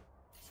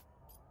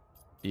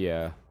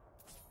 Yeah.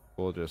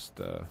 We'll just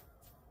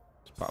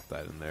pop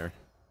that in there.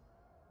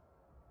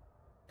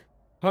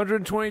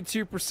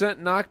 122%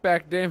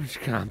 knockback damage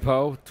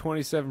combo,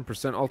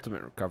 27%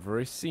 ultimate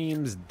recovery.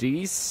 Seems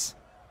decent.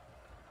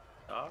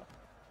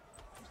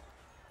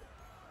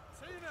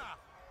 Tina!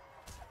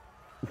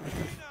 Tina,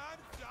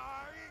 I'm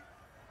sorry!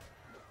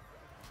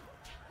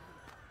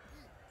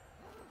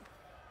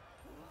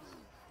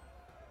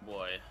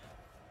 Boy.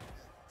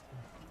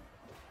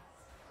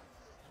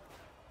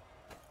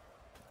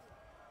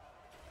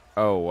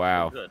 Oh,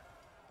 wow. Good.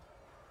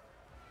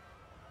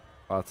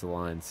 Lots of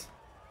lines.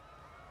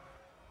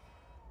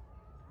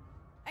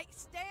 Hey,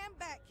 stand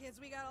back, kids.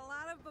 We got a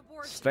lot of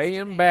abortions.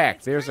 Staying today. back.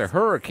 It's There's a Christmas.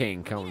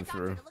 hurricane coming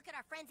through. Look at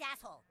our friend's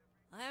asshole.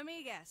 Let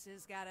me guess.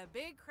 It's got a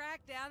big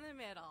crack down the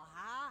middle.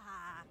 Ha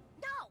ha.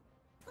 No!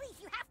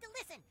 Please, you have to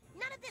listen.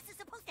 None of this is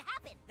supposed to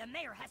happen. The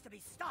mayor has to be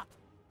stopped.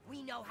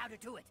 We know how to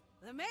do it.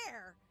 The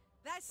mayor?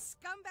 That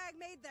scumbag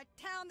made the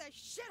town the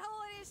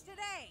shithole it is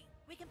today.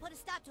 We can put a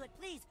stop to it,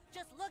 please.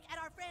 Just look at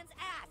our friend's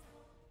ass.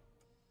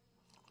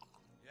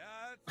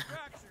 Yeah, it's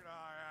fractured,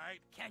 all right.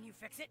 Can you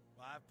fix it?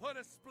 Well, I put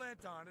a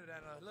splint on it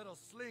and a little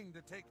sling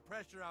to take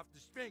pressure off the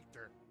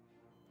sphincter.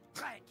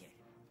 Try it, kid.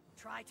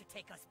 Try to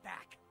take us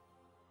back.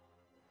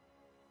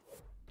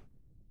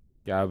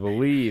 Gotta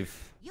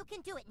believe. You can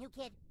do it, new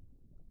kid.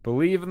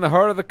 Believe in the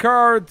heart of the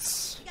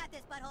cards. You got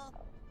this, butthole.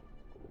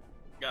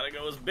 Gotta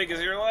go as big as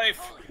your life.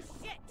 Holy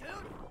shit, dude!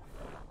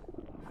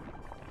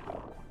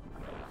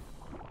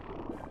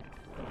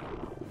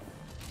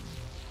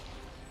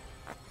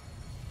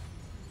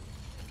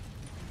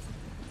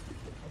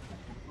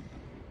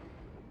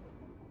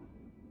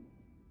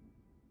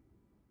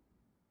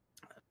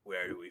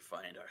 Where do we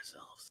find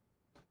ourselves?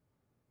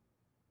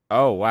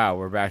 Oh, wow.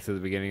 We're back to the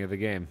beginning of the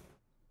game.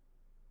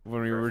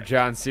 When we were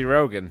John C.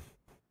 Rogan.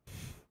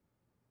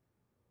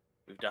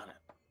 We've done it.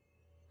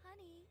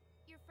 Honey,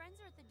 your friends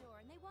are at the door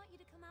and they want you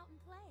to come out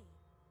and play.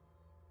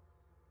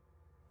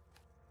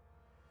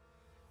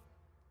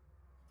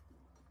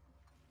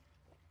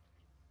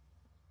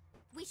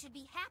 We should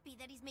be happy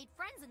that he's made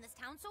friends in this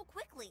town so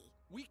quickly.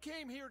 We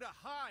came here to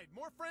hide.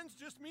 More friends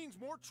just means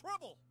more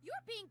trouble.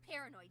 You're being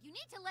paranoid. You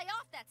need to lay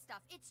off that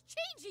stuff. It's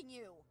changing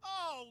you.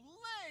 Oh,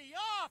 lay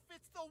off!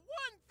 It's the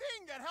one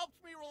thing that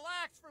helps me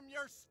relax from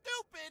your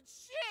stupid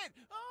shit!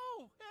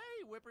 Oh,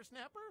 hey,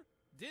 whippersnapper.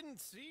 Didn't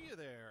see you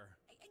there.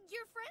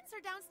 Your friends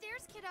are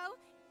downstairs, kiddo.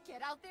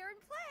 Get out there and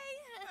play.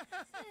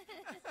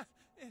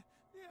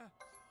 Yeah.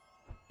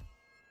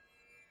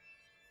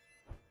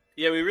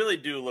 Yeah, we really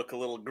do look a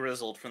little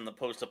grizzled from the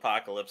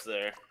post-apocalypse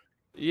there.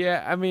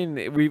 Yeah, I mean,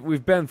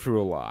 we've been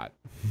through a lot.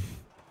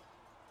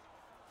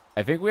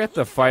 I think we have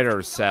to fight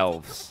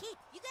ourselves.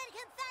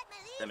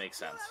 That makes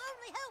sense.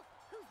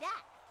 Who's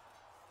that?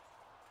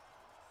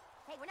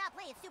 Hey, we're not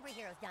playing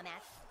superheroes,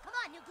 dumbass. Come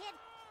on, new kid.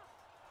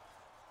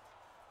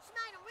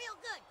 Smile real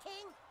good,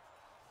 King.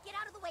 Get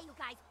out of the way, you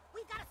guys.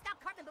 We've got to stop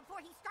Cartman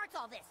before he starts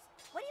all this.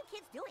 What are you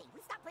kids doing?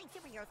 We stopped playing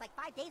superheroes like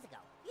 5 days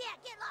ago. Yeah,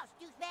 get lost,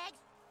 douchebags.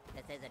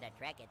 This isn't a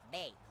trick, it's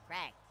me,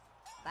 Craig.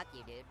 Fuck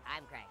you, dude.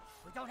 I'm Craig.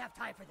 We don't have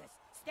time for this.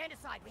 Stand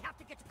aside. We have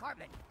to get to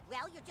Cartman.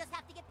 Well, you just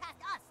have to get past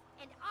us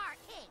and our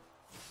king.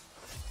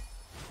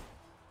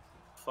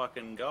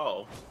 Fucking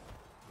go.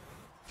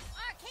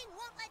 Our king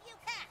won't let you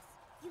pass.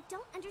 You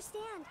don't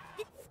understand.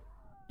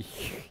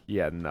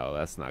 Yeah, no,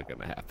 that's not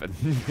gonna happen.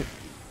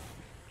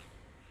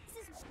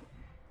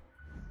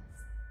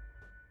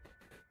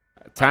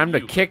 Time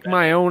to kick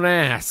my own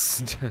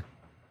ass.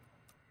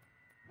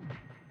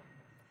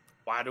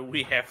 Why do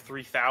we have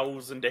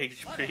 3,000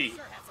 HP?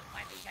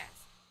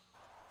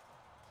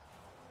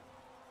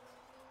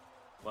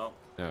 Well.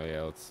 Oh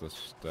yeah, let's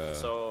just.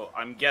 So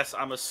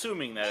I'm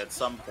assuming that at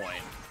some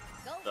point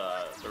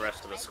the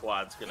rest of the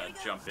squad's gonna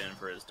jump in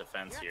for his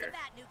defense here.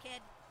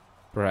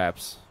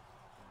 Perhaps.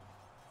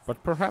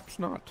 But perhaps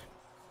not.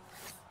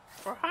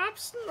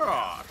 Perhaps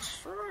not.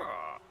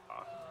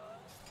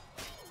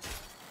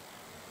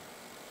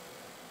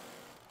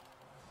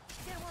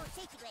 Should've worn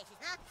safety glasses,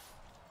 huh?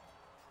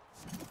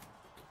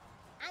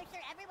 I'm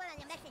sure everyone on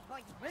the message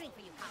board is rooting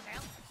for you,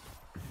 cowgirl.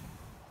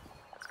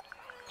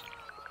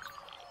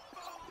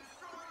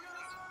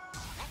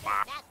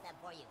 That's them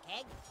for you,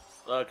 King.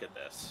 Look at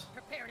this.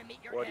 Prepare to meet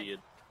your What end. do you?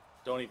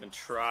 Don't even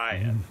try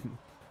it.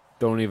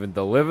 Don't even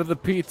deliver the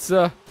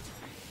pizza.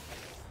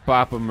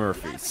 Papa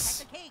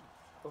Murphy's.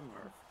 Whoa,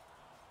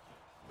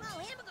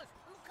 hamburgers!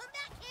 Come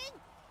back, King!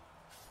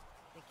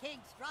 The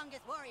king's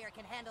strongest warrior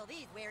can handle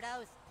these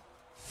weirdos.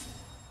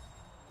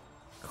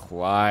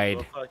 Clyde.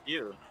 Well, fuck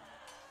you.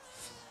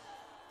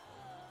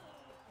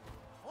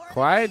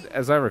 Clyde,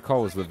 as I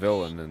recall, was the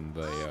villain in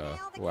the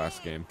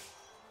last game.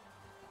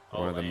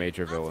 One of the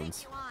major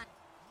villains.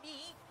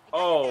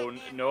 Oh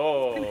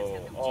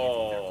no!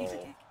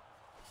 Oh.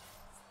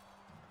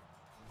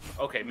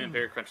 Okay, Mint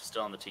Berry Crunch is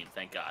still on the team.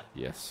 Thank God.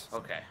 Yes.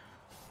 Okay.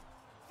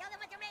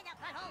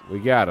 We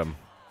got him.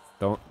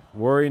 Don't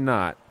worry,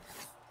 not.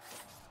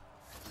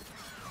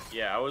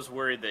 Yeah, I was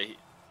worried that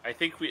I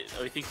think we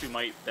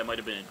might that might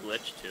have been a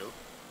glitch too,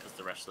 because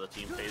the rest of the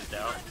team phased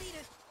out.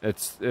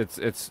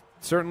 It's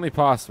certainly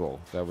possible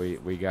that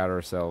we got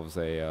ourselves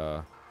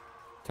a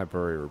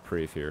temporary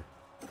reprieve here.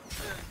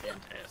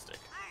 Fantastic.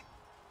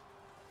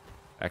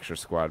 Extra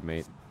squad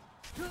mate.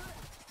 The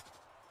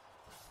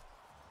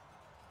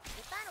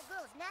final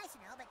girl's nice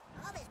and all, but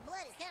all this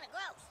blood is kind of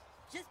gross.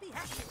 Just be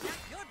happy it's not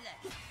your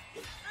blood.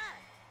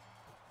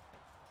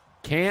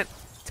 Can't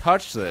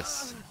touch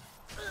this.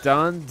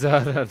 Done,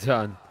 dun, dun,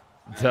 dun,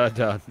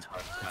 dun,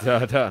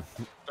 dun, dun.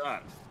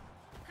 Done.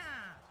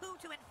 Who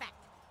to infect?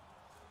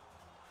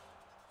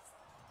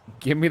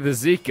 Give me the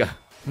Zika.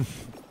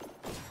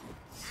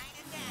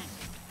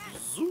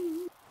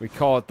 We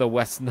call it the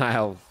West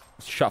Nile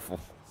Shuffle.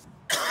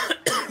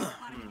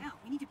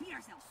 We need to beat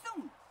ourselves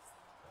soon.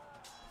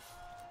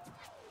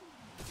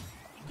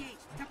 Engage.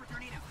 Temper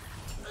tornado.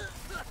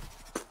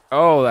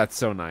 Oh, that's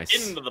so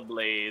nice. Into the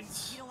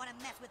blades. You don't want to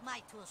mess with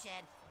my tool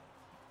shed.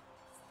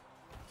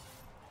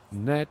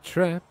 Net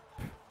trap.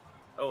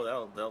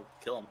 Oh, they'll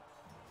kill him.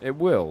 It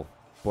will,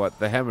 but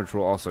the hemorrhage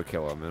will also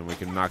kill him, and we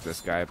can knock this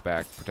guy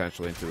back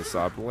potentially into the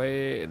saw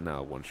blade. And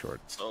now one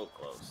short. So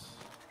close.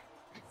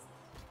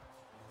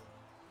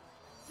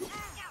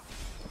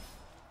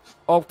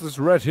 Ult is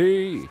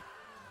ready.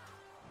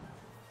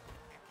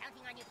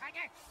 Counting on you,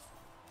 partner.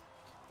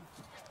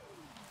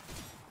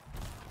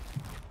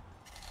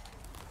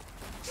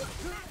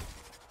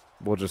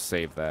 We'll just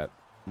save that.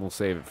 We'll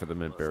save it for the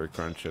Mintberry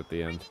Crunch at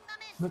the end.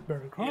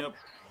 Mintberry Crunch? Yep.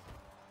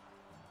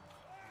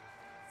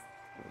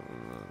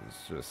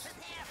 It's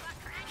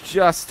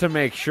just to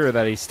make sure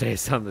that he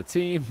stays on the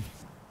team.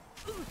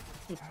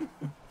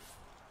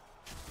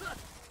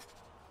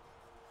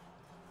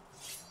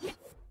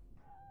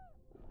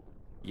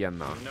 Yeah,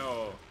 no.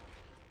 No.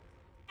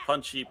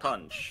 Punchy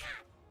punch.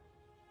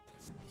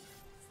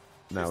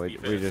 No, we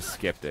just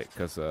skipped it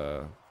because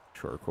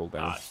short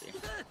cooldown. Ah, I see.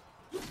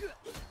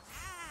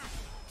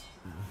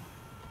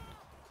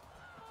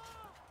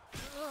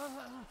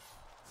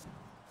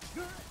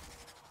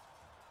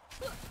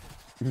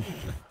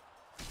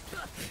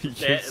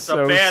 It's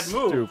so a bad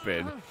move.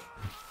 Stupid.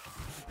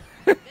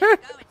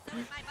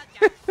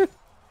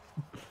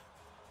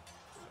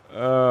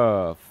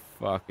 Oh,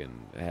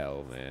 fucking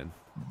hell, man.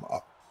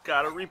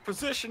 Gotta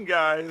reposition,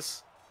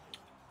 guys.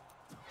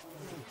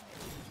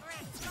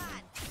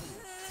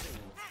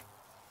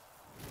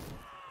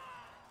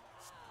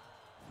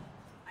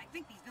 I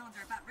think these villains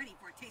are about ready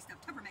for a taste of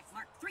Tuppermex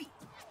Mark III.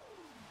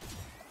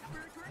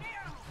 Temper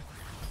tornado.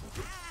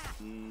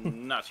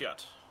 Not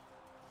yet.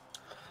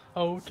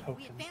 Oh, We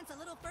token. advance a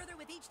little further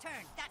with each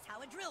turn. That's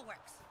how a drill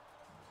works.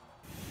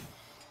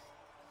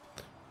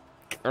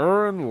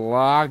 Earn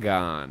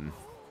Logon.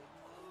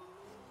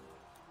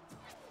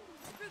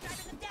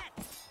 Screwdrivers of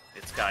death.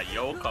 It's got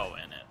Yoko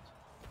in it.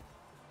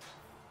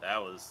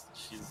 That was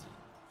she's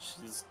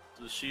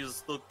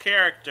the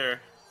character.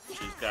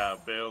 She's got a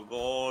big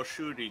ol'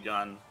 shooty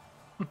gun.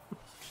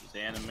 She's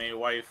anime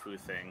waifu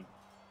thing.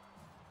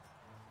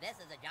 This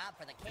is a job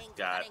for the king.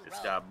 It's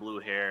got blue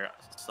hair,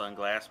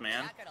 sunglass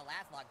man. Not gonna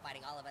last long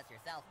fighting all of us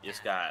yourself. It's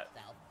got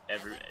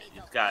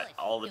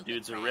all the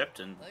dudes are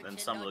ripped and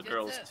some of the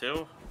girls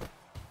too.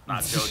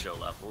 Not JoJo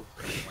level,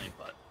 certainly,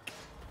 but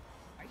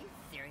Are you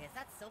serious?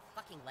 That's so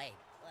fucking lame.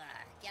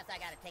 Guess I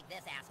gotta take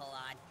this asshole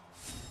on.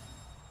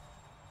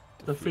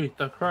 Defeat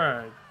the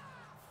Craig.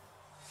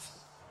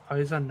 Oh,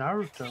 he's a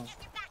Naruto.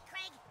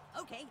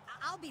 Okay,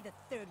 I'll be the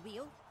third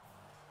wheel.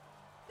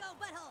 Go,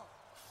 butthole.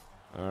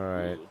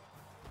 Alright.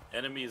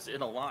 enemies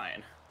in a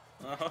line.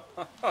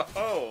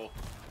 Oh.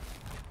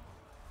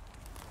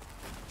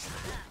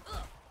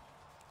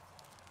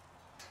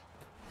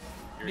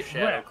 Your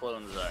shadow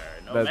clones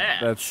are no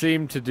match. That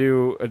seemed to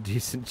do a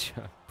decent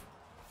job.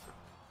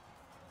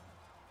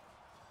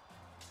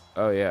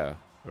 Oh yeah,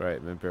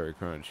 right, Mintberry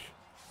Crunch.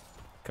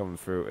 Coming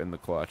through in the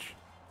clutch.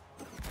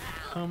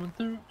 Coming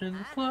through in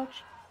the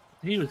clutch.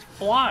 He was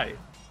fly.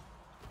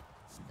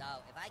 So,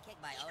 if I kick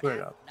my Straight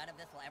own ass, up. none of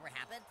this will ever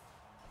happen?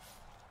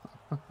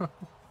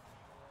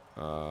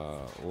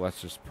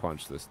 Let's just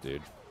punch this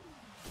dude.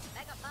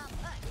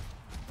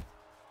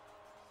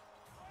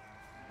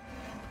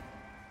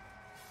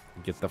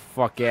 Get the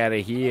fuck out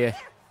of here.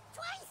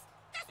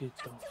 Get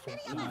the fuck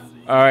out of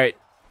here. Alright,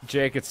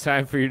 Jake, it's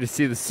time for you to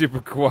see the Super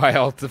Kawaii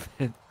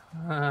Ultimate.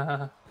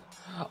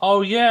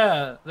 Oh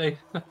yeah, they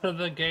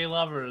the gay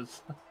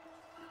lovers.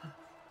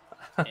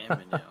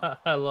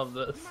 I love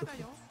this.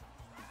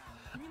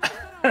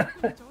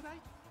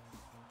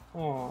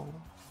 Oh.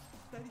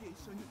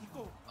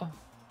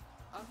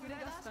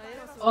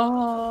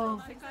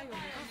 Oh,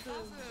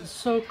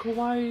 so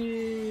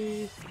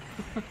kawaii.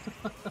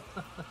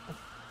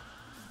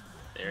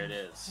 There it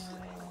is.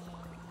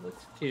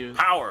 That's cute.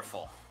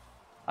 Powerful.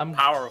 I'm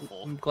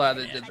powerful. I'm glad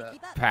they did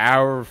that.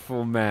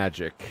 Powerful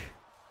magic.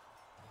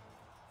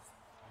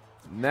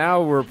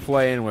 Now we're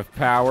playing with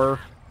power.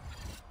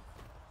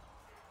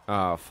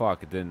 Oh,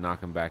 fuck. It didn't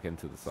knock him back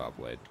into the saw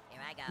blade.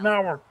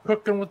 Now we're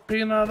cooking with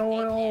peanut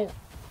oil.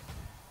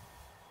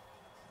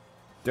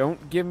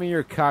 Don't give me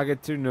your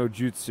Kagetsu no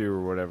Jutsu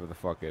or whatever the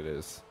fuck it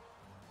is.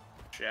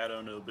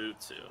 Shadow no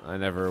Butsu. I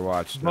never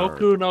watched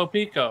Boku no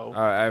Pico.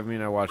 I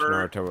mean, I watched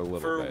Naruto a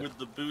little bit. With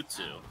the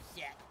Butsu.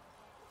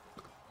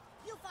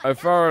 I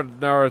followed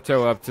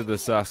Naruto up to the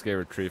Sasuke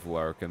retrieval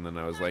arc, and then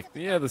I was like,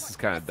 yeah, this is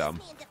kind of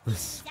dumb.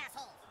 Does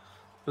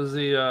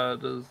the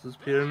does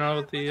Peter know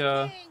what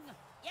the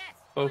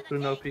Boku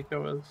no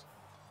Pico is?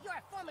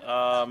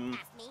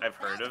 I've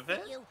heard of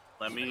it.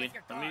 Let me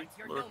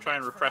try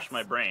and refresh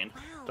my brain.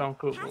 Don't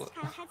Google it.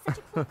 Had such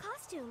a cool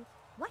costume.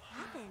 What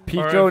happened?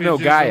 Pico no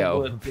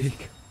Gaio.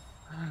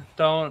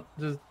 Don't,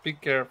 just be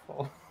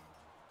careful.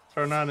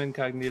 Turn on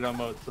incognito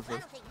mode for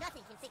this.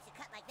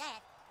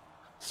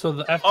 So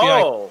the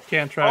FBI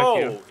can't track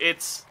you.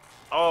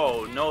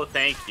 Oh, no,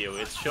 thank you.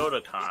 It's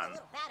Shotokan.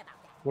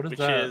 What is which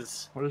that?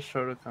 is What is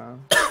Shotokan?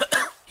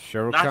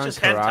 Shotokan not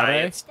just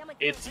karate? hentai,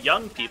 it's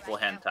young people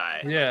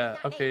hentai. Yeah,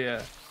 okay,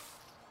 yeah.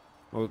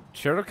 Well,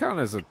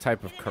 Shotokan is a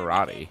type of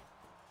karate.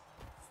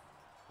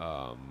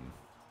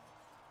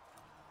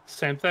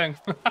 Same thing.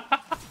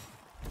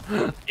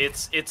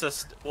 It's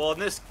well, in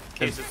this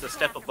case it's a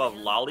step above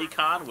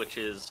lolicon, which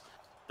is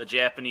the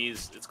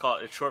Japanese. It's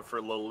short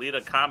for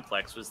Lolita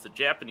complex, was the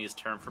Japanese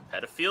term for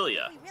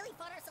pedophilia. We really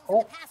fought ourselves Oh.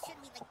 in the past,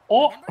 shouldn't we? Like,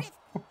 Oh. remember it?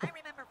 I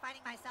remember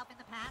fighting myself in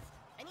the past.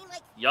 I mean,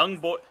 like, Young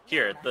boy.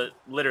 Here, the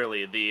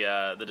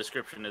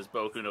description is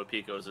Boku no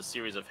Pico is a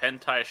series of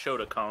hentai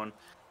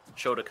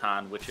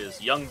Shotokan, which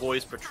is young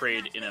boys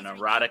portrayed in an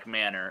erotic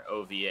manner,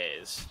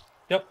 OVAs.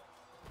 Yep.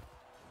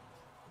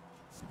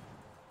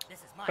 This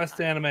is my Best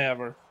anime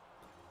ever.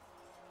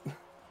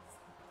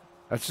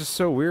 That's just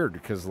so weird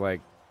because,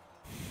 like,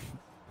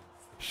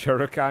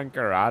 Shotokan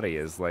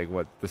karate is like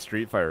what the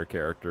Street Fighter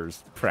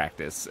characters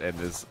practice and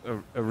is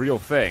a real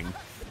thing,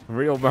 a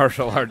real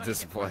martial art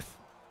discipline.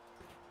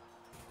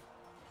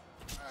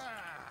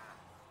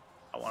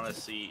 I want to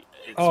see.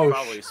 It's Oh,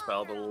 probably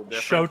spelled a little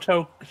different.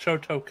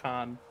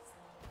 Shotokan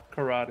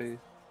karate.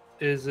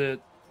 Is it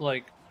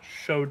like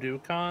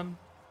Shodokan?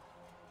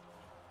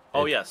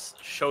 Oh yes,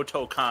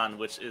 Shotokan,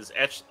 which is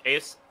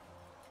SHOTO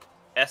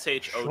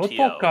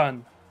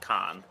Shotokan.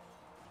 Kan,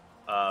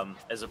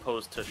 as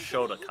opposed to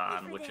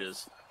Shotokan, which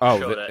is Oh,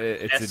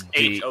 it's a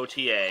D.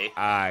 SHOTA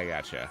I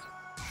gotcha.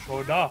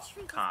 Kan.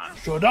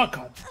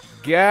 Shodokan.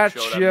 Gotcha.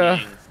 Shota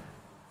means,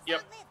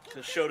 yep,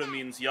 because Shota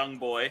means young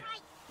boy,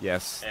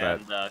 Yes,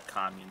 and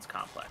Kan means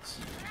complex,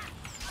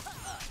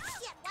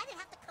 shit, why'd it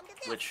have to come to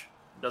this? which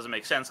doesn't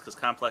make sense because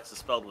complex is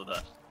spelled with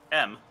a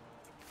M,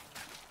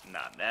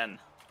 not an N.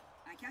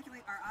 I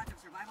calculate our odds of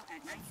survival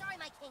at 9. I'm sorry,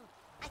 my king.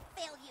 I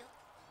failed you.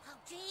 Oh,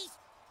 jeez.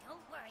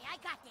 Don't worry, I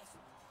got this.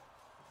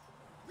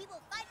 We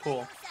will fight by Cool.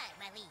 your side,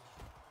 my liege.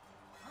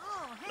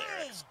 Oh,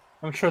 hey.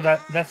 I'm sure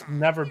that's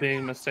never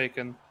being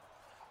mistaken.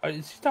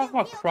 Is he talking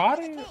about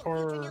karate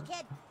or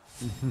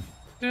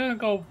didn't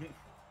go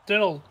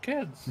diddle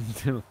kids?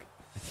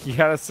 You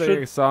gotta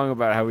sing a song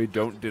about how we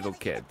don't diddle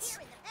kids.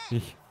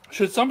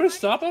 Should somebody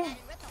stop him? Wow,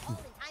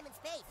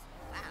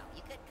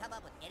 you couldn't come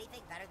up with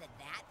anything better than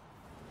that?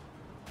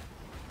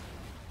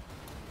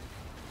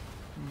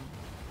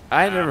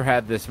 I never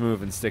had this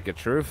move in Stick of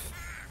Truth.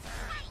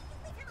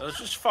 It was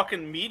just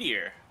fucking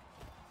Meteor.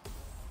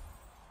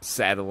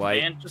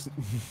 Satellite.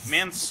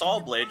 Man, Saw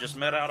Blade just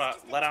let out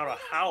a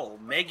howl.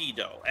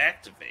 Megiddo,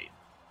 activate.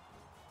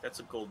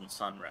 That's a Golden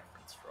Sun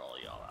reference for all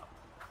y'all out.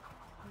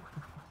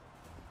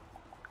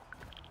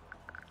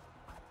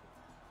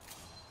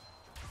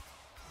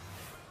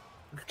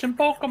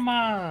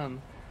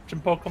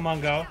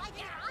 Pokemon Go.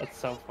 That's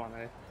so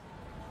funny.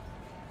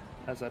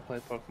 As I play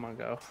Pokemon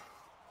Go.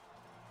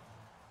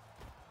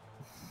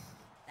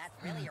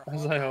 That's really your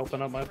As whole I job,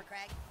 open up my Super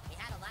Craig? We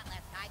had a lot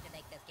less time to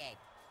make this game.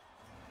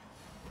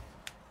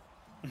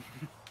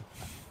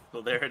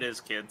 Well, there it is,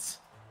 kids.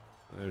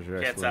 There's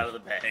your Cat's out of the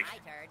bag. My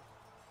turn.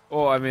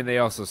 Well, I mean, they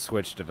also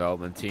switched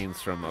development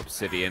teams from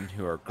Obsidian,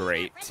 who are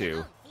great,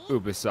 to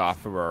Ubisoft,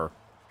 who are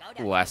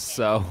less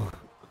so.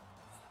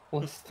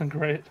 Less than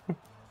great.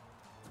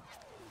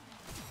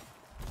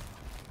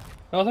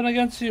 Nothing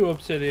against you,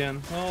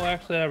 Obsidian. Well,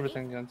 actually,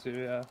 everything against you,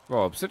 yeah.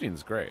 Well,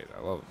 Obsidian's great.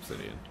 I love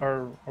Obsidian.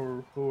 Or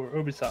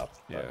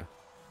Ubisoft. Yeah.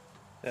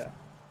 Yeah.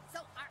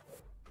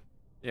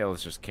 Yeah,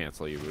 let's just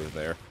cancel you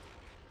there.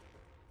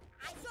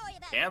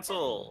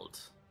 Cancelled.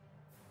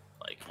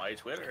 Like my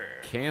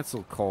Twitter.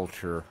 Cancel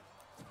culture.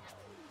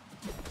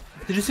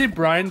 Did you see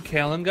Brian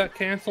Callen got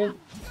canceled?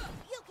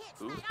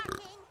 Who?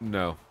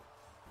 No.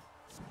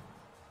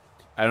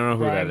 I don't know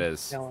who Brian that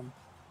is.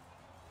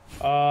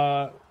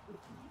 Callen.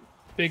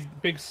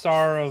 Big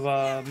star of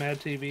Mad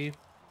TV.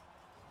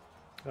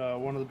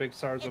 One of the big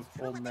stars of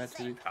old Mad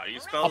TV. How do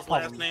you spell his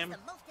last name?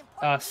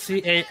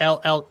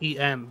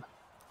 Callen.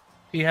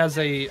 He has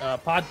a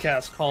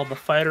podcast called The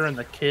Fighter and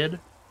the Kid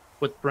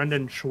with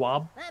Brendan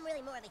Schwab. I'm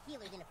really more of a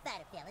healer than a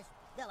fighter, fellas.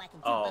 Though I can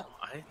do Oh, both.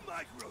 I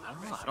don't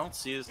know. I don't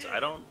see his. I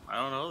don't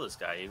know this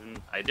guy. Even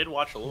I did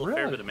watch a little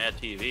fair Really? bit of Mad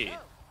TV.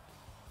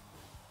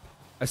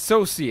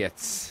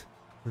 Associates.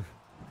 Go,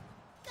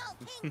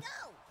 King, go!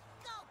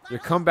 Your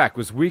comeback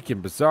was weak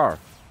and bizarre.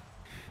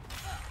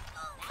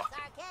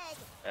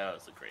 That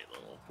was a great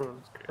little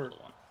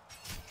one.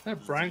 Yeah,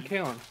 Brian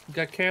Callen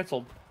got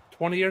canceled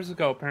 20 years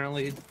ago.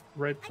 Apparently, he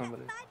raped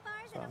somebody.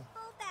 So.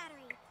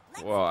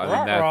 Well, I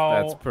mean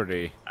that's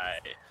pretty.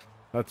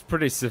 That's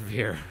pretty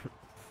severe.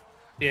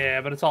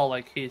 Yeah, but it's all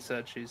like he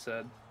said, she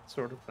said,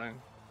 sort of thing.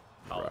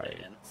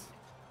 Right.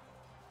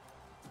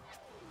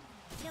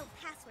 No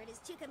password is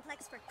too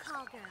complex for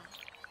call girl.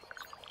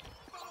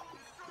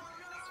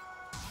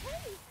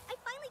 Hey, I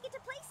finally get to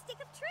play Stick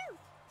of Truth.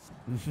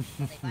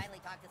 Well, they finally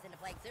talked us into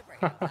playing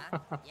superheroes,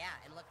 huh?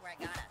 Yeah, and look where it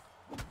got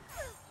us.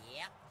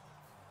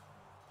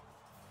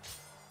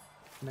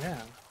 Yep.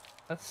 Man,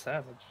 that's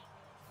savage.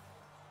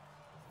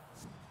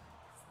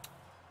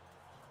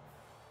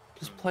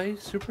 Just play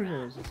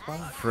superheroes. It's fine.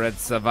 Fred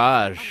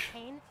Savage.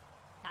 Pain?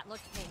 That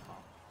looked painful.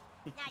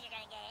 Now you're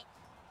gonna get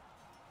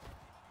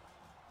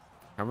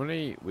How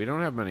many? We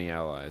don't have many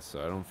allies,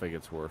 so I don't think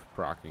it's worth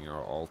proccing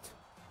our alt.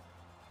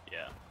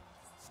 Yeah.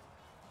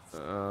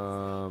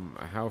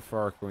 How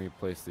far can we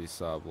place these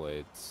saw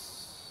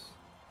blades?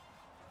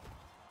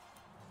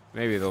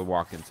 Maybe they'll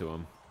walk into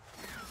them.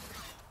 You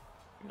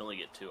can only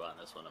get 2 on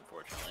this one,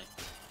 unfortunately.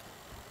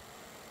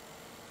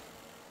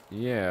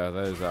 Yeah,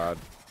 that is odd.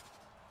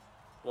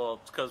 Well,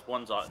 it's because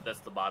one's on, that's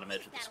the bottom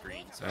edge of the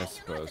screen. So. I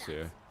suppose,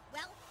 yeah.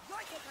 Well, your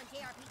take on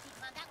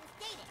JRPG combat was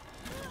dated.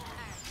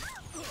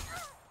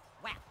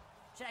 Wow.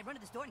 Should I run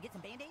to the store and get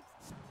some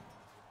band-aids?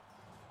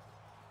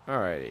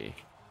 Alrighty.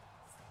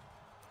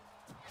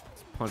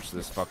 Let's punch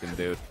this fucking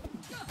dude.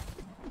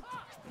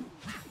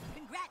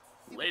 Congrats.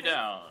 Lay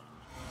down.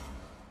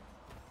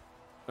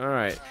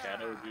 Alright.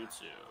 Shadow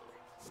Jutsu.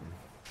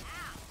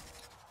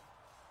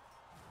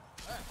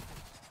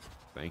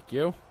 Thank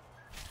you.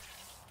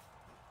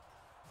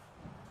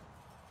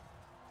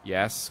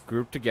 Yes,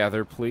 group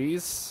together,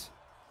 please.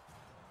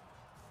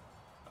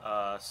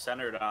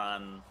 Centered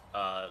on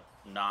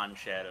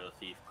non-Shadow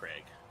Thief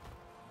Craig,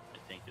 I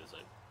think it's a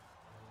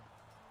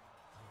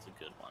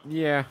good one.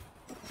 Yeah.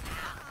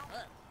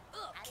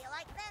 How do you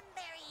like them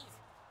berries?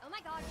 Oh my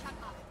god, shut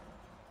up.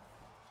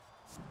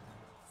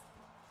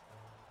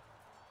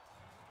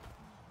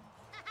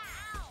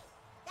 Ow!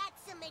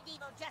 That's some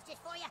medieval justice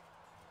for you.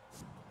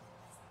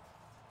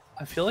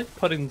 I feel like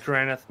putting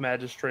Draneth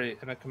Magistrate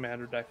in a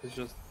commander deck is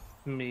just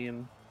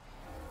mean.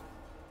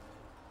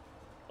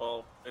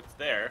 Well, it's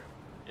there.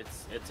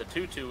 It's a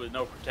 2/2 with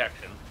no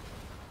protection.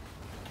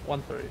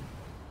 1/3.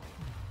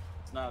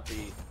 It's not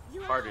the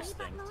hardest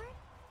thing.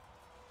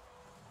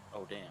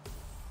 Oh damn.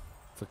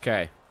 It's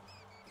okay.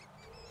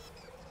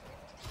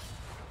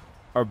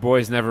 Our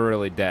boy's never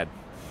really dead.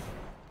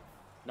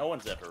 No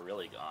one's ever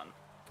really gone.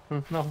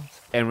 No.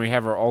 And we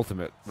have our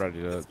ultimate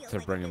ready to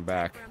bring him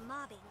back.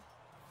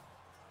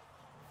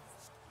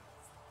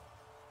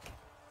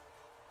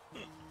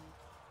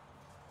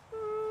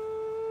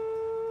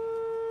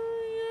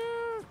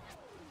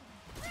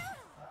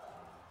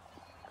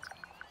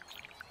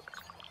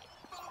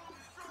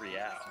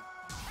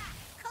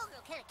 Kogo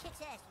kind of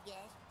kicks ass, you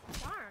guys.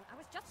 Darn, I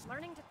was just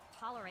learning to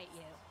tolerate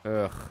you.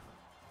 Ugh.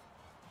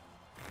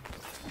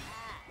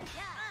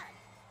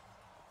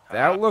 The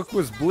outlook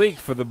was bleak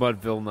for the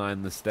Mudville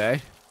 9 this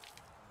day.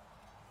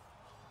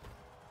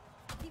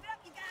 Keep it up,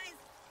 you guys.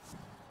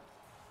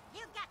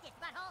 You got this,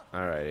 butthole.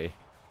 Alrighty.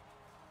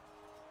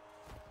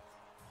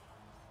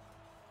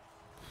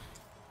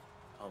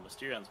 Oh,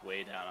 Mysterion's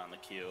way down on the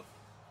queue.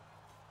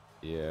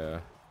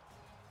 Yeah.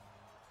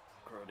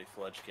 Grody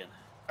Fledgkin.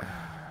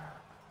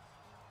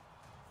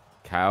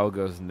 Kyle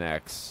goes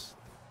next.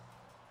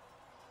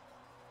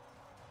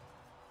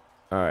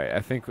 All right, I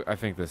think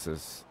this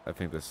is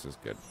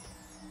good.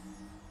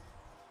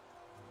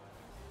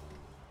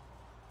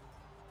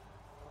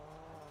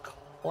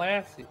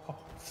 Classy. Oh,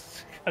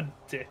 god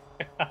damn.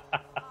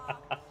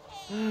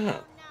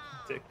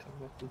 Dick,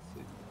 come up with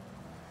this.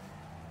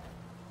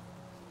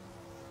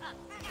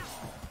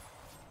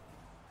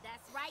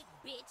 That's right,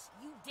 bitch.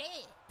 You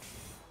dead.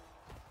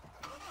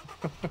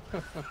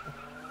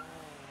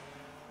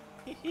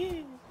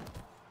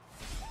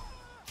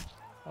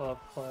 I love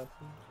classy.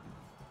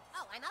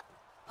 Oh, I'm up?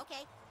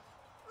 Okay.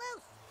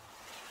 Loose!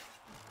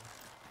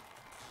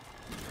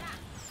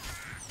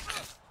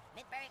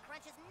 Midberry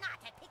Crunch is not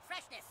at peak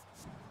freshness.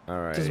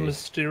 All Does right.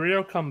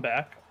 Mysterio come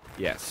back?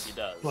 Yes. He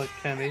does. Like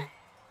Kenny?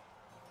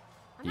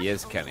 He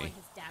is Kenny.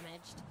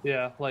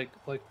 Yeah, like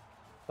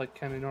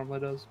Kenny normally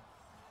does.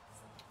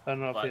 I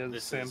don't know if But he has the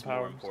this same is more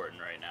powers.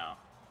 important right now.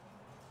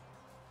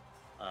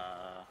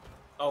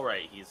 Oh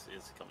right, he's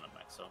coming up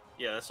next. So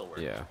yeah, this will work.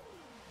 Yeah.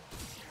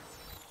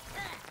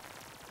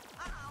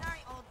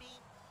 Sorry, old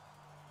bee.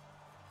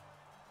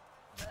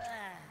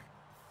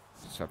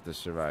 Just have to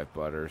survive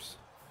Butters.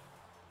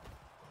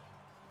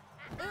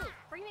 Ooh,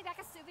 bring me back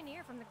a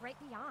souvenir from the great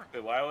beyond.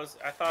 Wait,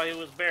 I thought he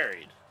was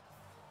buried.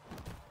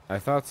 I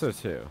thought so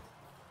too.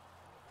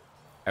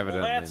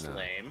 Evidently Well, that's not.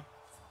 lame.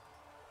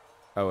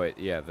 Oh wait,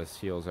 yeah, this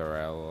heals our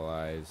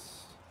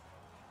allies.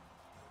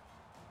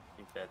 I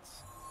think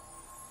that's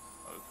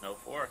what we can hope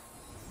for.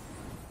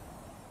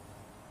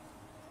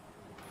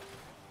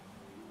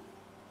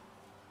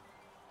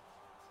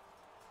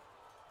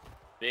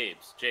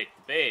 Babes, Jake,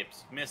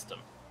 babes, missed him.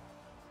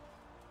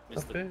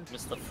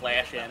 Missed the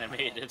flash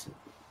animated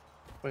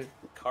Wait.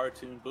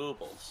 cartoon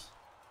boobles.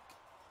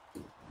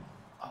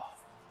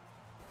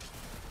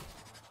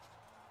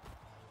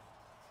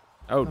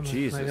 Oh Am I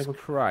Jesus able-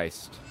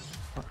 Christ!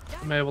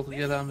 I'm able to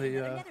get on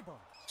the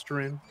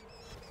stream.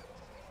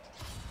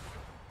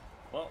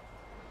 Well,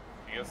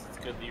 I guess it's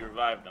good that you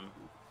revived him.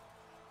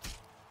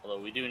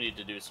 Although we do need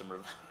to do some we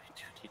do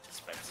need to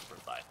spend some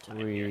revive time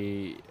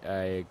here.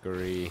 I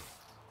agree.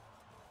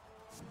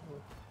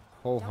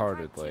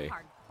 Wholeheartedly.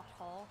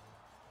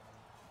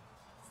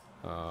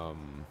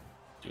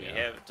 Do we Yeah.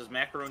 have? Does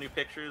Macaroni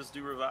Pictures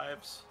do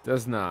revives?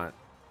 Does not.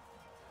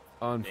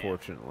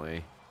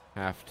 Unfortunately.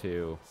 Have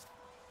to.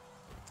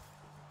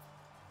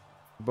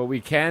 But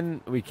we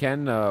can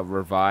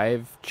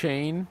revive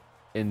Chain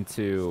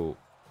into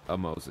a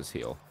Moses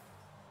heal.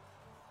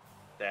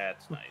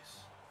 That's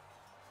nice.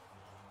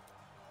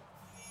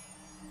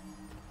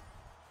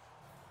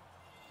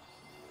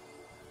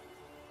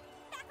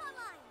 Back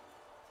online.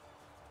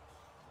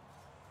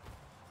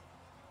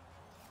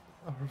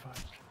 Oh,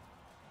 revive.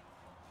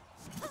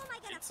 Who am I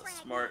gonna It's a frag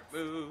smart next?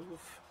 move.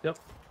 Yep.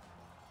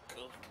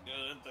 Good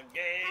at the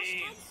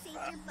game. Hashtag save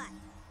your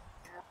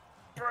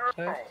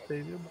butt.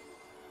 Save your butt.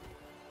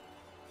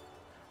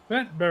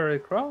 Ventberry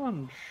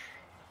Crunch.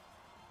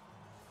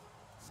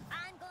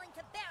 I'm going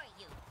to bury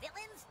you,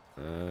 villains.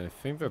 I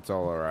think that's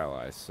all our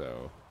allies,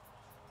 so...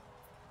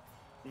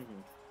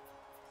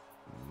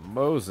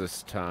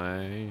 Moses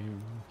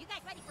time. You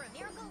guys ready for a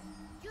miracle?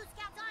 Use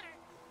Scout's honor.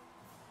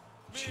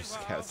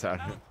 Scouts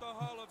honor. At the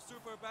Hall of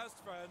Super Best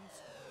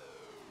Friends.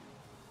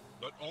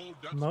 Let all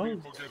debts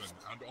Moses. be forgiven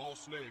and all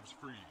slaves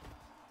free.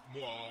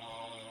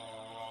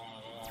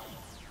 Mwah.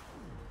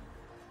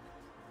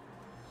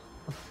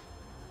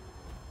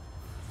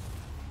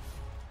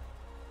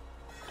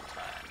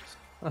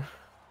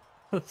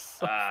 That's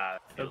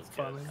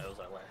funny.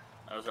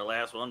 That was our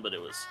last one, but it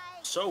was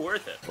so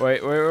worth it. Wait,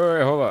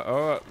 hold on.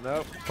 Oh,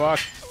 no, fuck.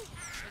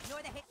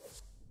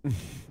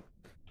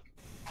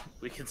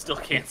 We can still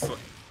cancel it.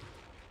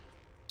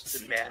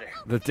 Doesn't matter.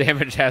 The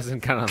damage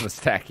hasn't gone on the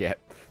stack yet.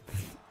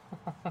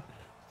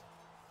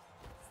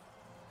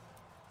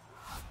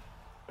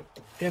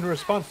 In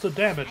response to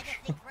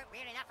damage.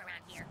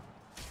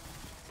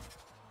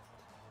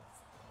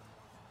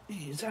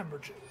 He's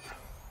hemorrhaging.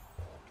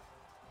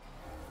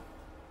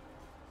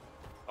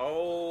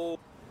 Oh,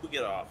 we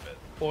get off it.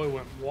 Boy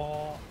went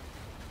wall.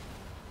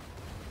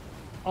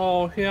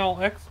 Oh, hell,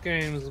 X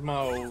Games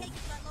mode.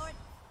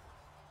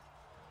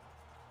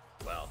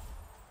 Well.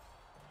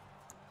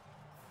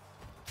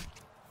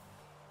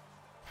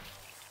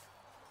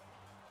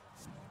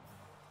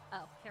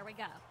 Oh, here we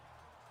go.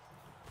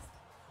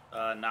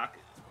 Knock.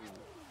 Ooh.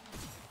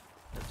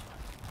 That's fine.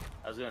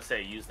 I was gonna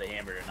say use the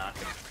hammer to knock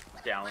him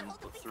down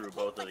through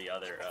both of the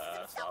other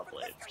saw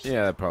blades.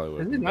 Yeah, that probably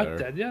would Is be he not better.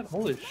 dead yet?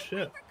 Holy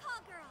shit.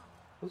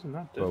 Those are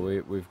not dead. But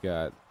we've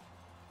got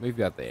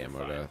the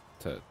ammo to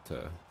Check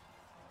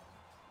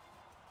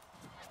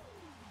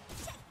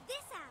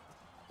this out.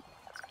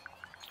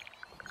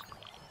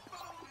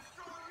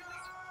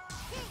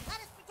 King, let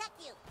us protect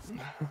you.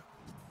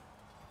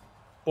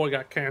 Boy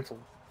got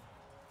canceled.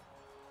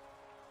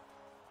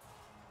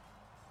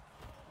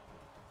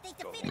 They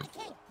defeated the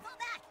king. Fall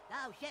back.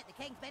 Oh shit, the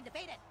king's been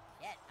defeated.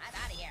 Shit, I'm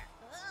out of here.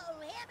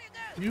 Oh,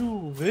 hamburger.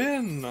 You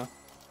win.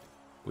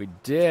 We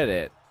did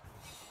it.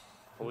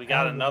 Well, we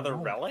got another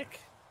relic.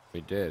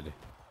 We did.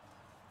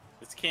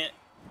 This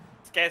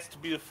guy's to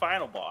be the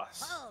final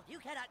boss. Oh, you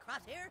cannot cross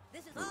here.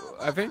 This is all.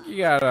 I think you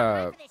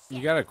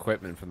got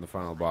equipment from the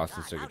final boss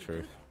in Stick of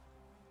Truth.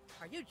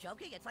 Are you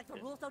joking? It's like the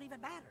rules don't even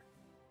matter.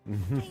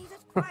 Mhm.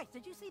 Jesus Christ,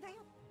 did you see that?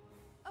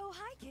 Oh,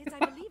 hi, kids.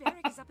 I believe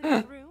Eric is up in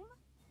his room.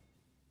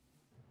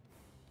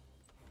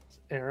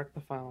 Eric,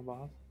 the final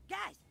boss.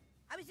 Guys,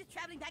 I was just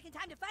traveling back in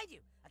time to find you.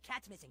 A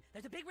cat's missing.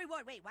 There's a big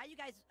reward. Wait, why are you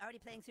guys already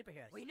playing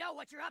superheroes? We know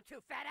what you're up to,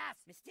 fat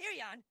ass.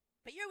 Mysterion,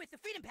 but you're with the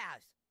Freedom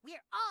Pals.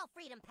 We're all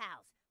Freedom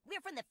Pals.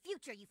 We're from the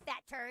future, you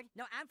fat turd.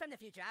 No, I'm from the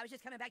future. I was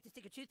just coming back to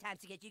Stick of Truth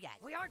times to get you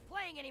guys. We aren't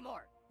playing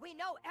anymore. We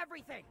know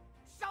everything.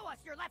 Show us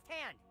your left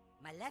hand.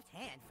 My left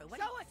hand for what?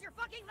 Show us your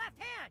fucking left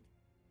hand.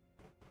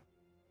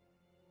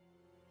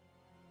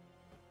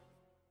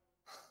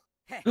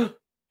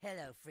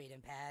 Hello,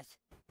 Freedom Pass.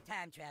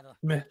 Time travel.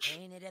 Mitch.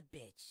 Ain't it a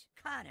bitch?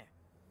 Connor,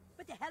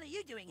 what the hell are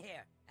you doing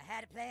here? I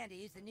had a plan to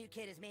use the new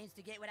kid as means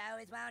to get what I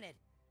always wanted.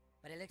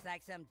 But it looks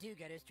like some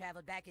do-gooders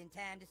traveled back in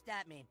time to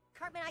stop me.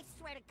 Cartman, I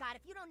swear to God,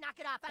 if you don't knock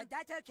it off, But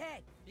that's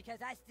okay,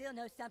 because I still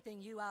know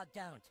something you all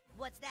don't.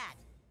 What's that?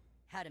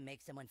 How to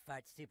make someone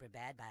fart super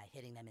bad by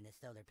hitting them in the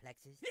solar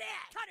plexus. Yeah!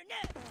 Connor,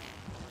 no!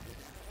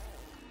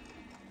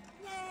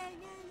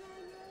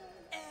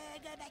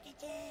 Go back in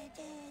time.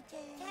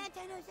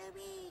 Tunnels are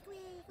weak.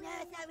 No,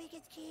 it's not weak,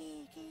 it's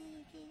key.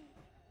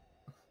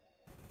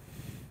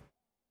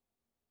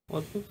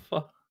 What the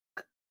fuck?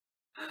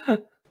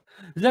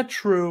 Is that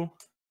true?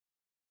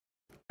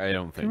 I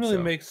don't You think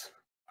really so.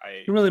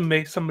 you really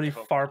make somebody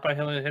fart by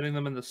hitting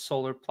them in the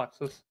solar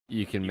plexus.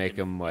 You can make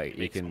them like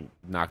you can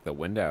knock the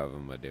wind out of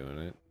them by doing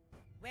it.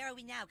 Where are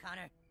we now,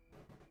 Connor?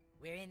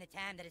 We're in the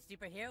time that a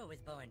superhero was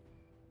born.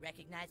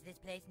 Recognize this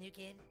place, new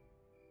kid?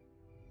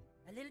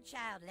 A little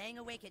child laying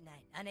awake at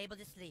night, unable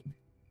to sleep.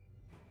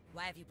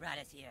 Why have you brought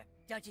us here?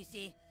 Don't you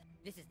see?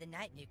 This is the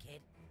night, new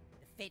kid.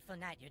 The fateful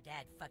night your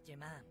dad fucked your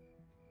mom.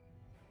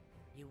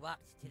 You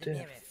walked to the Dad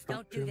mirror. fucked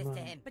Don't do your this to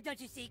mom. him. But don't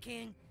you see,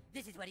 Coon?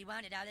 This is what he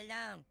wanted all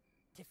along.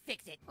 To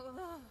fix it.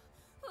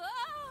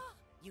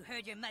 You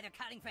heard your mother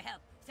calling for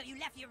help, so you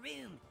left your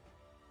room.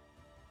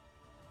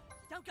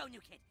 Don't go, new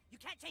kid. You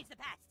can't change the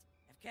past.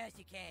 Of course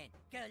you can.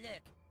 Go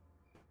look.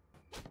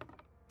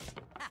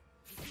 Ha!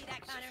 You see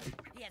that, Connor?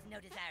 He has no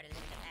desire to live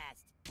in the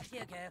past.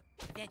 He'll go,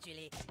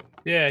 eventually.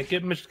 Yeah,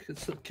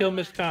 kill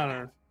Miss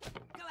Connor.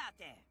 Go out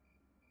there.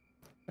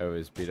 I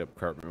always beat up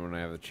Cartman when I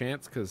have the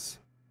chance, because,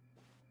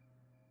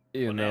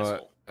 you What an know,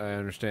 asshole. I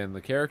understand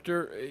the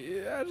character.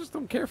 I just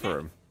don't care for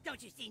him.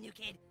 Don't you see, new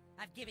kid?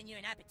 I've given you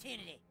an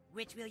opportunity.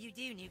 Which will you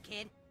do, new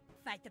kid?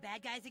 Fight the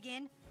bad guys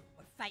again?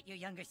 Or fight your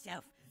younger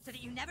self, so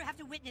that you never have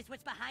to witness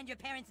what's behind your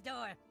parents'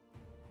 door?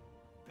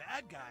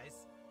 Bad guys?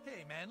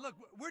 Hey, man, look,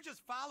 we're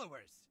just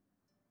followers.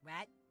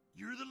 What?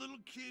 You're the little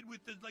kid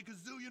with the, like a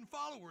zillion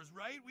followers,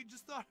 right? We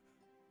just thought...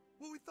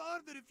 Well, we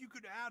thought that if you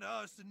could add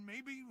us, and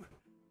maybe...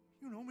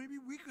 You know, maybe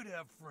we could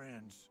have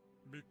friends.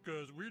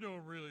 Because we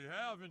don't really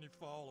have any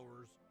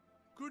followers.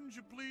 Couldn't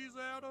you please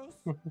add us?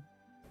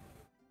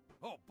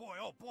 Oh boy.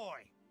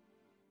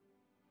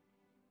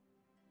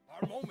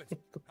 Our moment is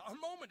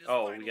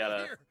Oh, finally we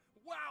gotta- here.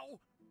 Wow.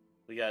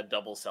 We got a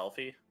double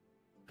selfie.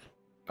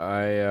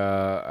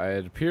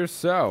 It appears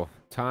so.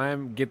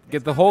 Time,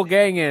 get the whole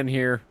gang in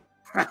here.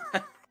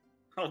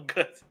 Oh,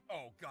 good.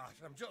 Oh gosh,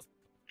 I'm just...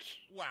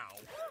 Wow.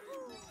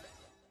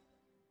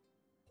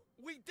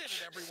 We did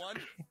it, everyone.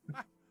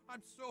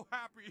 I'm so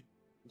happy.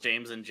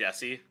 James and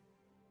Jesse.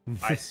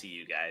 I see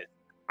you guys.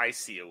 I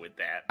see you with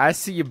that. I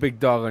see you, big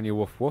dog, on your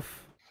woof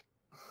woof.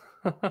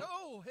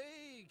 Oh,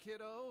 hey,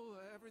 kiddo.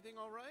 Everything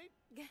all right?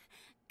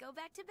 Go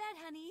back to bed,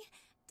 honey.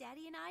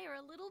 Daddy and I are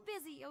a little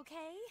busy,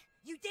 okay?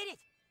 You did it!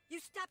 You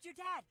stopped your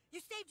dad!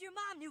 You saved your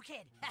mom, new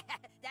kid!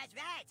 That's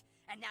right!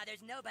 And now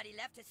there's nobody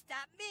left to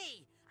stop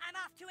me! I'm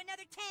off to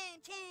another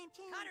team!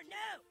 Connor,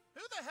 no!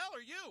 Who the hell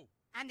are you?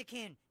 I'm the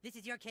Coon. This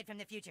is your kid from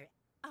the future.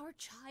 Our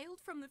child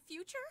from the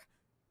future?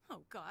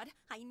 Oh, God.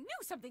 I knew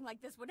something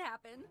like this would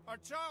happen. Our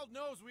child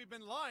knows we've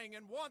been lying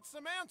and wants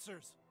some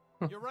answers.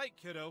 You're right,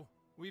 kiddo.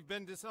 We've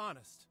been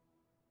dishonest.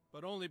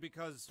 But only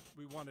because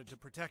we wanted to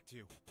protect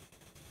you.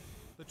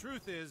 The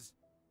truth is,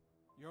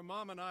 your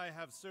mom and I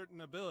have certain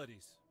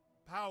abilities,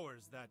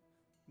 powers that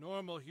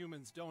normal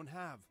humans don't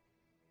have.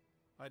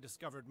 I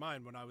discovered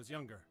mine when I was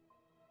younger.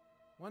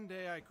 One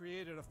day I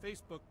created a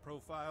Facebook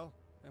profile,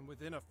 and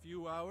within a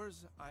few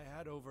hours, I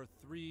had over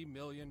 3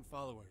 million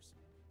followers.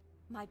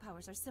 My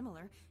powers are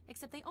similar,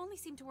 except they only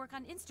seem to work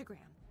on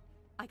Instagram.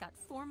 I got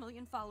 4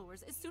 million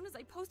followers as soon as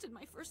I posted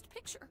my first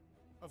picture.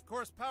 Of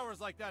course,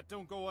 powers like that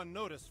don't go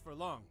unnoticed for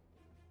long.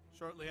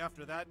 Shortly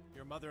after that,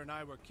 your mother and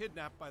I were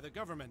kidnapped by the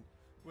government,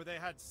 where they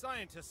had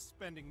scientists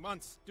spending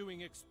months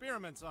doing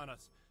experiments on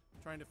us,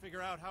 trying to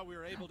figure out how we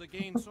were able to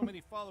gain so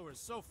many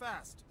followers so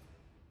fast.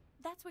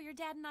 That's where your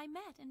dad and I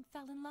met and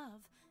fell in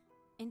love.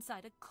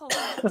 Inside a cold,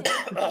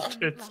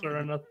 Tits are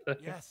another.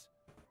 Yes.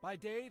 By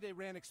day, they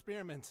ran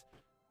experiments,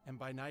 and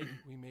by night,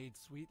 we made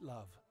sweet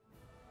love.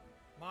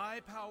 My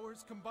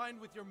powers combined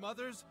with your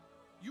mother's,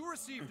 you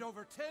received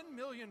over 10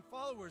 million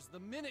followers the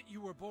minute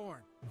you were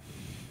born.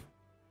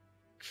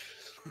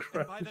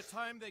 And by the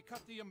time they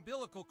cut the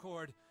umbilical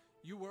cord,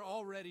 you were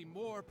already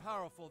more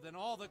powerful than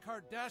all the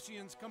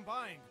Kardashians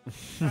combined.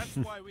 That's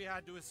why we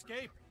had to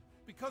escape,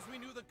 because we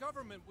knew the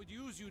government would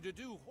use you to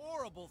do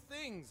horrible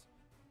things.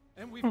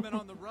 And we've been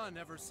on the run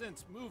ever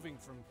since, moving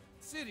from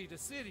city to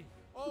city,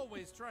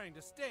 always trying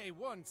to stay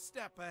one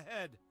step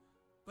ahead.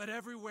 But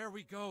everywhere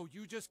we go,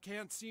 you just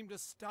can't seem to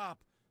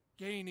stop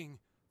gaining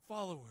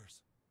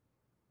followers.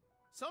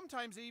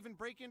 Sometimes they even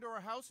break into our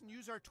house and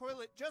use our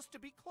toilet just to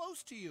be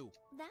close to you.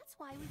 That's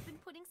why we've been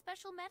putting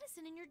special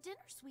medicine in your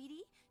dinner,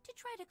 sweetie, to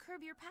try to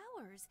curb your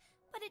powers.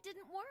 But it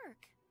didn't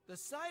work. The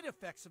side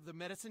effects of the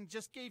medicine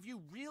just gave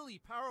you really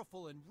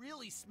powerful and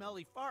really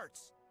smelly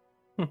farts.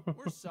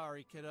 We're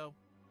sorry, kiddo.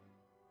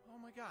 Oh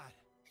my god.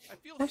 I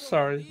feel I'm so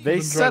sorry. relieved. They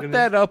set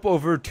that up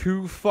over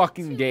 2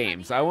 fucking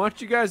games. I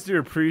want you guys to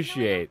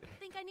appreciate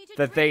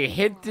that they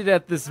hinted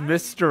at this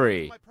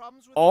mystery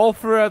all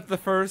throughout the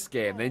first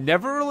game. They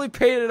never really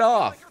paid it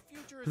off. Our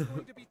future is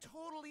going to be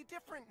totally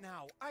different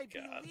now. I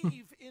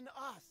believe in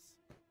us.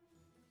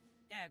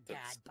 Oh,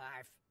 God,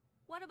 barf.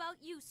 What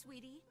about you,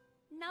 sweetie?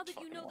 Now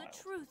that you know the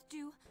truth,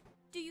 do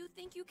you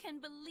think you can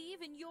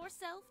believe in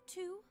yourself,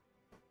 too?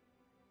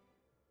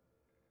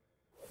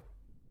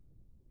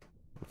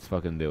 Let's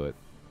fucking do it.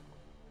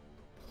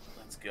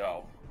 Let's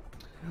go.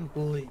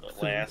 Leap The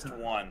last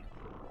one.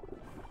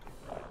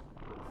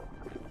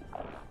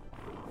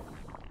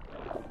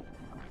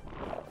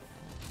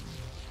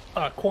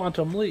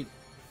 Quantum leap.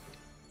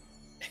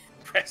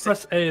 Press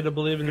Press A to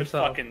believe in Good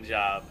yourself. fucking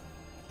job.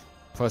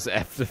 Plus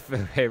F to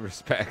pay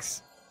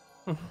respects.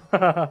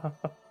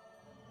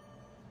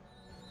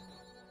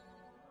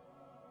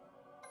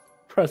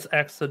 Press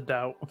X to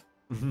doubt.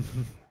 We're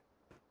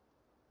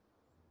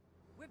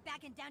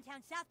back in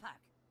downtown South Park.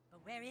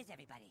 But where is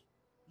everybody?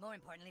 More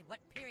importantly, what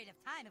period of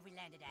time have we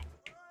landed at?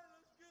 Let's get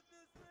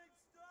this thing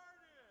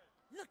started.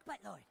 Look,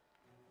 Buttlord.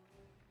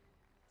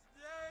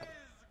 Today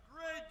is a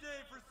great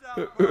day for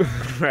South Park.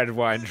 Red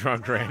wine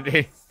drunk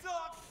Randy.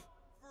 Sucked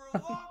for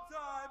a long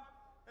time,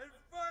 and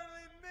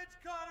finally Mitch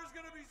Connor's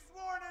gonna be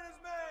sworn in as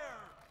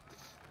mayor.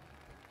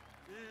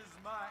 It is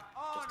my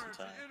honor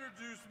to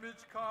introduce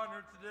Mitch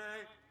Connor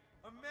today,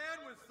 a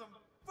man with some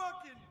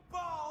fucking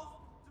balls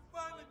to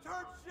finally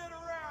turn shit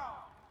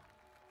around.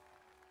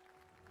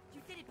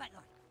 You did it,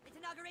 Buttlord. It's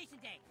Inauguration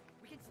Day.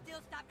 We can still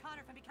stop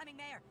Connor from becoming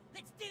mayor.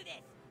 Let's do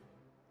this.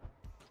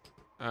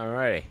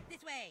 Alrighty.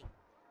 This way.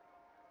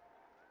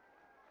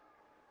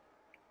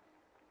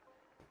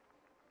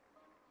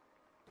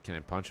 Can I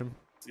punch him?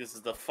 This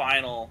is the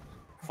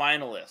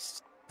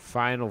finalist.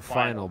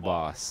 Final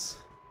boss.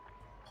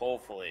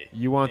 Hopefully.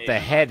 You want the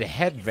Maybe.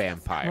 head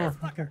vampire.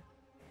 Motherfucker.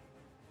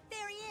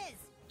 There he is.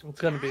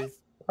 It's gonna be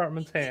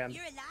Cartman's hand.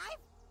 You're alive?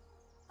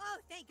 Oh,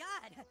 thank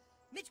God.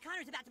 Mitch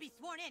Connor's about to be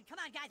sworn in. Come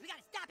on, guys, we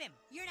gotta stop him.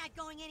 You're not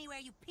going anywhere,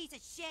 you piece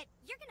of shit.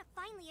 You're gonna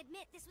finally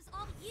admit this was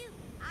all you.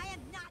 I am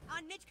not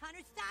on Mitch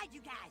Connor's side, you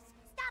guys.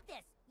 Stop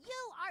this.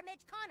 You are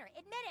Mitch Connor.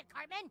 Admit it,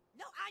 Cartman.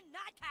 No, I'm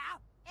not,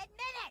 Cal.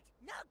 Admit it.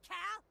 No,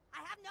 Cal.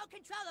 I have no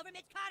control over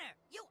Mitch Connor.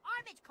 You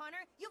are Mitch Connor.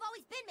 You've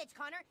always been Mitch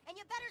Connor, and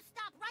you better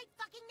stop right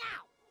fucking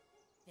now.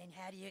 Then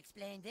how do you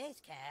explain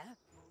this, Cal?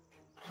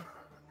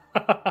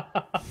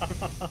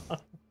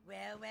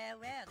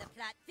 Well, the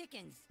plot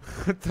thickens.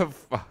 What the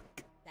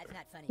fuck? That's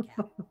not funny,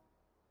 Cal.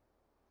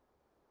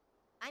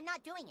 I'm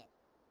not doing it.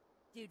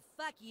 Dude,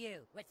 fuck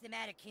you. What's the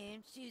matter,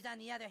 Coon? Shoes on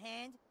the other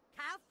hand?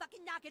 Kyle,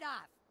 fucking knock it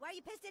off. Why are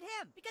you pissed at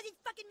him? Because he's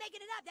fucking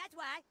making it up, that's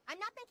why. I'm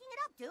not making it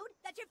up, dude.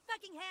 That's your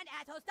fucking hand,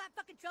 asshole. Stop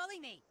fucking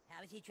trolling me.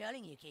 How is he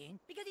trolling you, Coon?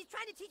 Because he's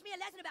trying to teach me a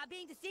lesson about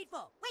being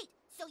deceitful. Wait,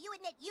 so you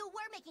admit you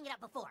were making it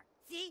up before?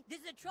 See?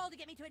 This is a troll to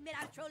get me to admit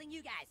I was trolling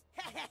you guys.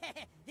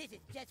 This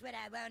is just what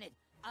I wanted.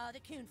 All the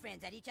Coon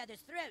friends at each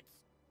other's throats.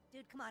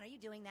 Dude, come on, are you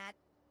doing that?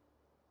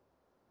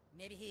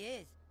 Maybe he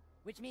is.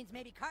 Which means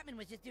maybe Cartman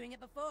was just doing it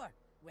before.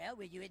 Well,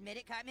 will you admit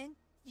it, Cartman?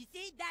 You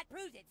see? That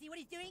proves it. See what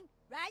he's doing?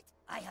 Right?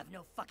 I have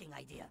no fucking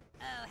idea.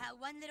 Oh, how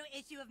one little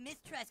issue of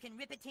mistrust can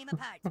rip a team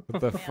apart.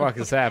 What the fuck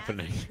is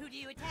happening? Who do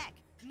you attack?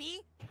 Me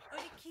or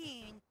the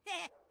Coon?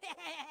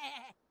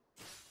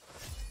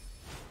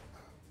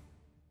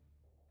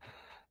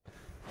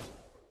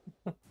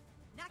 Knock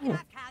it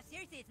off, Kyle.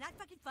 Seriously, it's not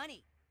fucking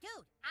funny. Dude,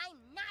 I'm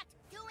not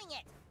doing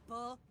it.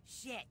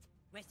 Bullshit.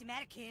 What's the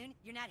matter, Coon?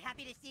 You're not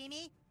happy to see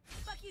me?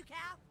 Fuck you,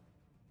 Cal.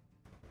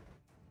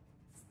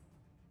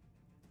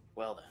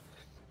 Well then.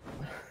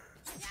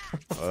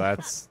 Well,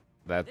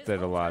 that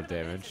did a lot of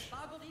damage.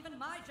 Boggled even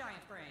my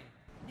giant brain.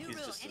 New He's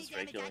rule, just any as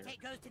damage I regular.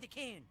 take goes to the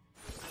Coon.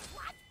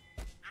 What?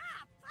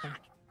 Ah,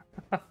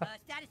 fuck!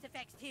 Status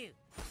effects too.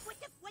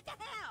 What the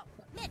hell?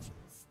 Mitch,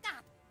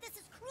 stop. This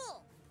is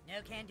cruel. No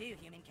can do,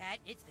 human cat.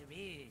 It's the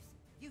ruse.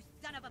 You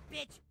son of a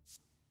bitch!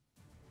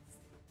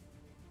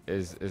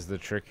 Is the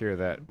trick here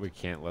that we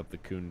can't let the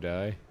Coon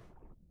die?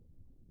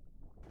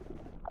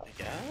 I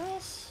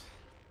guess?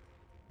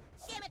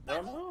 Damn it, I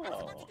don't Boggle. I was know.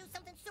 about to do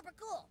something super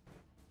cool.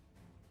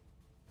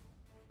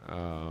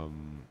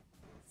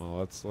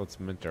 Well, let's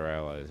mint our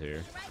allies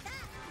here.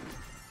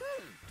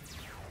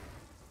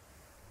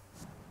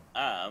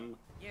 I'm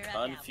You're up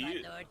now,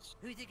 confused. Lord.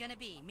 Who's it gonna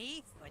be,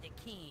 me or the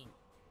Keen?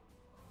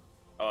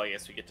 Oh, I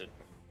guess we get to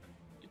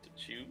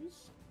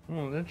choose?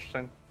 Hmm,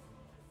 interesting.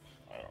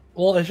 I don't know.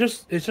 Well,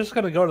 it's just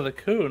gonna go to the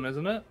Coon,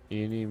 isn't it?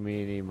 Eeny,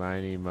 meeny,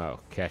 miny, mo.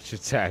 Catch a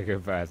tiger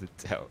by the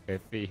tail.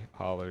 If he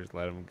hollers,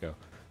 let him go.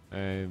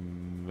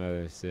 And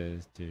mother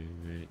says to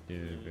do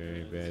the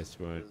very best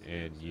one,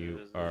 and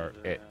you are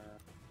it.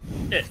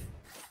 It.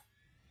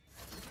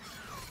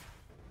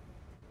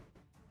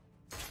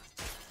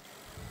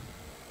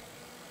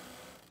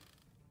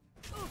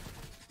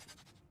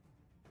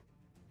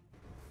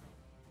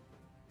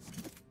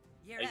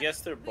 I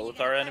guess they're both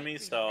our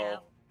enemies, so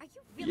Are you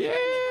really Yeah.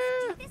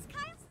 gonna make us do this,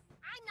 Kyle?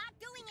 I'm not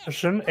doing it.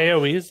 Shouldn't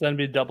AoEs then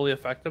be doubly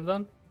effective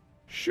then?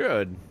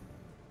 Should.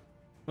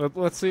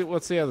 Let's see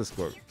how this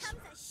works. Here comes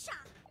a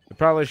shock. I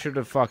probably should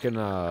have fucking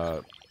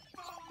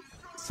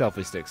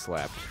selfie stick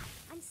slapped.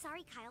 I'm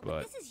sorry, Kyle,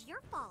 But- but this is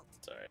your fault.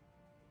 sorry.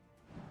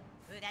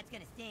 Ooh, that's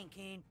gonna sting,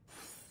 Coon.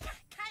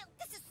 Kyle,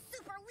 this is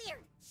super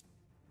weird.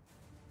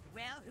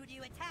 Well, who do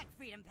you attack,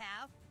 Freedom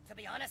Pal? To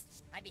be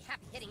honest, I'd be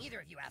happy hitting either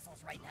of you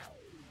assholes right now.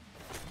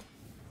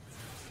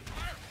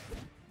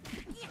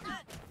 You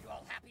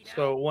all happy now?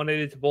 So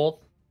 180 to both.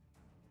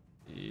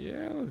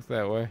 Yeah, looks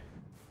that way.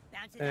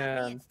 Bounces off me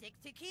and And sticks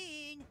to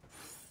Keen.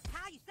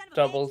 Kyle, you son of a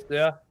doubles, bitch.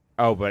 yeah.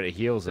 Oh, but it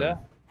heals him. Yeah.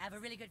 I have a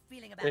really good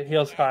feeling about It this,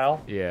 heals guys.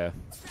 Kyle. Yeah.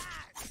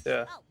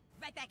 Yeah. Oh,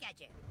 right back at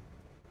you.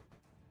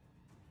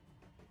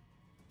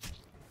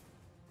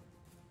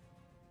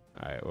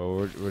 Alright, well,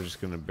 we're just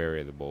gonna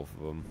bury the both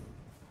of them.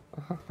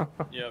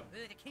 Yep.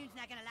 Ooh, the Coon's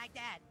not gonna like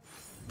that.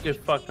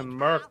 Get fucking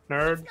murked,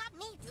 nerd. It's not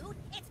me, dude.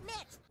 It's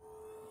Mitch.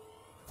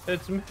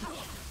 It's me.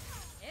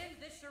 End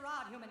this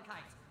charade,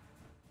 humankind.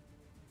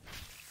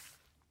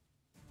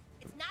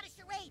 It's not a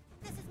charade.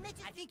 This is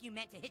Mitch's. I think you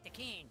meant to hit the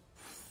Coon.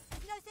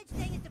 There's no such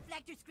thing as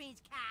deflector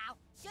screens, Cow.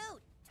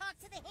 Dude, talk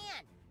to the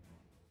hand.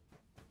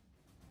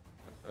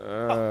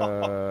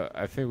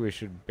 I think we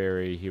should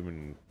bury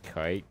human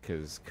kite,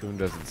 because Coon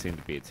doesn't seem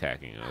to be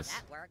attacking us.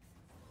 That works.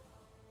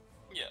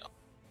 Yeah.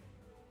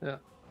 Yeah.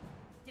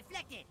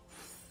 Deflected.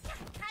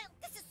 Kyle,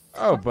 this is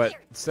Oh, super but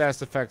weird.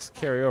 status effects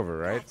carry over,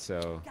 right?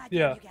 So God damn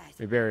Yeah. you guys.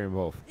 we bury them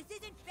both. This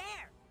isn't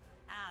fair.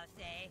 I'll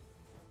say.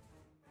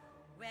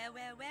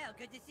 Well.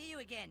 Good to see you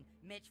again,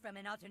 Mitch from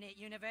an alternate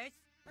universe.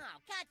 Oh,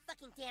 God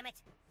fucking damn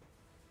it.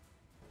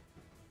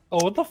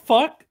 Oh, what the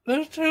fuck?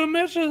 There's two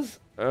Mitches.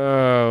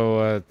 Oh,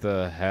 what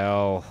the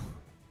hell?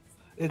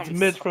 It's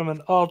Mitch from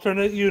an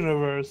alternate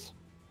universe.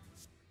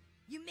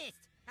 You missed.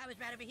 I was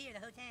right over here the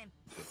whole time.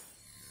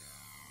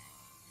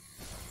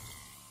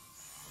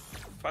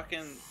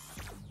 Fucking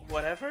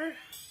whatever.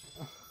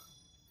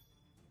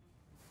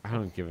 I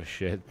don't give a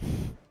shit.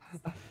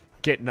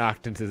 Get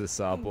knocked into the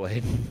saw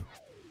blade.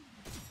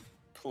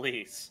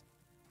 Please,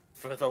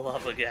 for the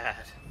love of God.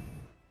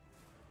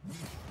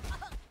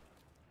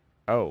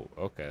 Oh,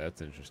 okay,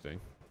 that's interesting.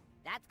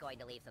 That's going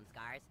to leave some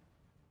scars.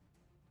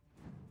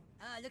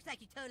 Oh, it looks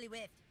like you totally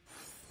whiffed.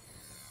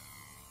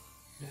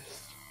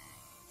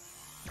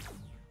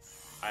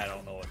 I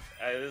don't know what.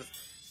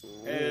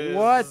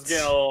 What?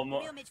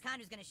 Real Mitch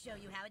Connor's gonna show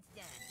you how it's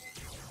done.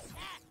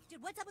 Ah,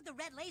 dude, what's up with the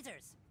red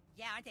lasers?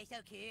 Yeah, aren't they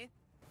so cool?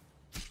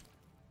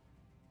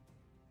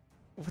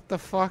 What the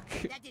fuck?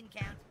 That didn't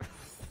count.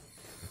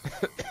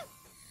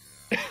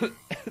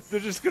 They're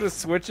just gonna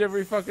switch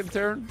every fucking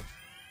turn?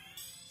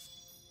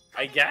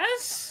 I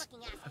guess?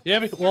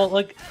 Yeah, well,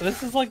 like,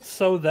 this is like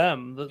so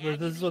them. This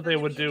is what they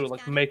would do,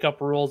 like, make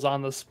up rules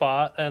on the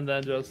spot and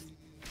then just,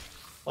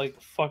 like,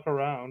 fuck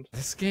around.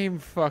 This game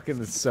fucking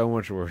is so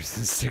much worse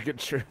than Stick It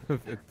True.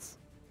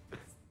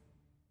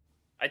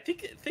 I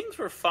think things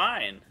were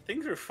fine.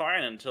 Things were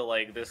fine until,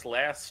 like, this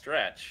last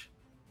stretch.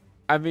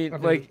 I mean,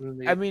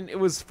 it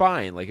was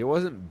fine. Like, it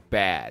wasn't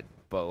bad,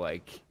 but,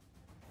 like,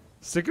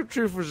 Stick of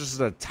Truth was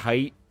just a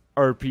tight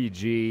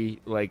RPG.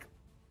 Like,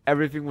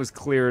 everything was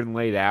clear and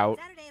laid out.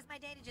 Saturday is my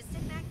day to just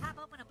sit back, pop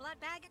open a blood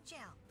bag, and chill.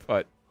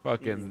 But,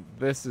 fucking,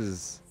 this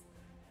is...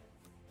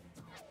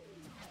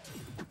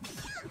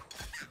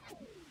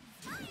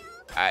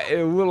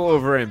 a little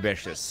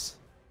overambitious,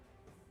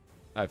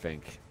 I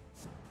think,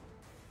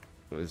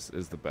 is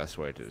the best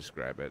way to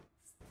describe it.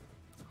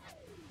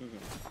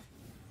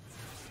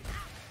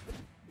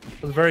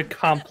 It's a very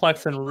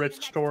complex and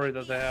rich story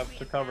that they have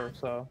to cover,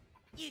 so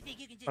You think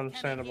you can just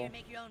understandable. come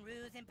in here and make your own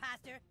rules,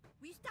 imposter?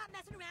 Will you stop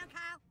messing around,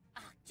 Kyle?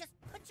 Just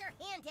put your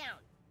hand down.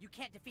 You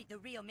can't defeat the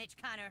real Mitch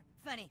Connor.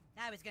 Funny,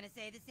 I was gonna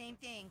say the same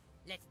thing.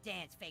 Let's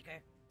dance, faker.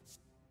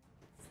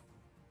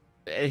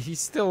 He's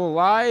still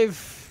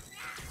alive?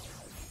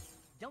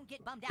 Don't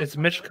get bummed out. It's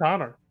Mitch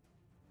Connor.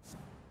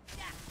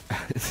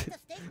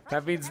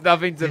 That means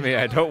nothing to me.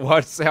 I don't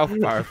watch South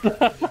Park.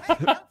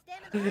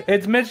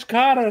 It's Mitch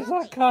Connor, it's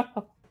not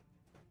Kyle.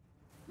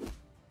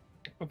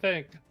 I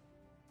think.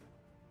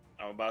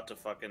 I'm about to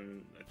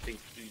fucking. I think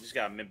you just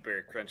got mint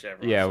berry crunch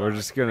everyone. Yeah, so we're I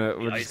just can gonna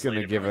be we're just gonna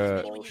isolated give from this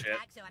a bullshit.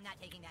 So I'm not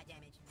taking that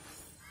damage.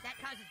 That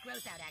causes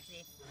gross out,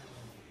 actually.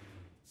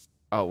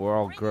 Oh, we're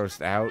all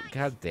grossed out.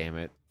 God damn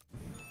it.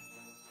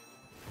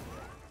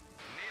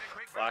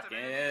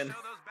 Fucking.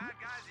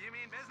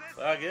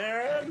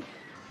 Fucking.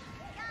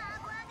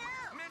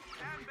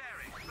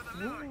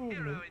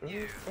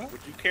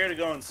 Would you care to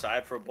go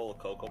inside for a bowl of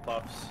Cocoa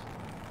Puffs?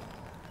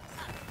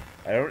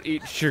 I don't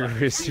eat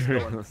sugary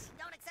cereals.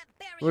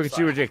 Look at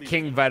you with your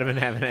king vitamin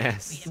having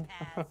ass.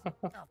 Oh,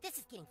 this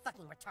is getting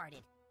fucking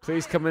retarded.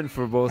 Please come in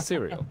for a bowl of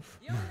cereal.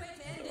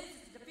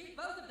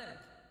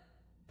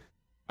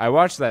 I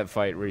watched that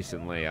fight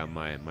recently on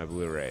my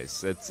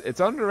Blu-rays. It's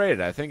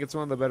underrated. I think it's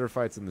one of the better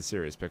fights in the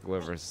series. Piccolo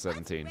versus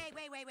 17.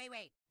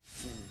 Wait.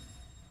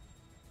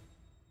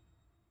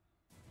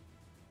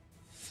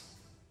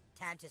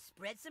 Time to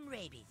spread some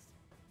rabies.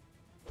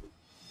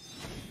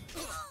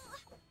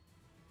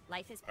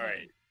 Life is All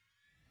right.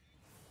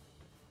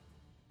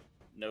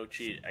 No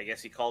cheat. I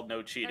guess he called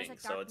no cheating, There's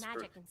a so dark it's for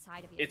magic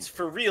inside of you. it's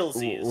for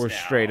realsies We're now.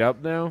 straight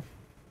up now.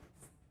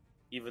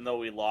 Even though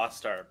we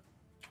lost our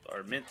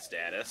mint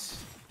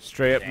status.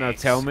 Straight up now.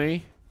 Thanks. Tell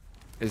me,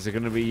 is it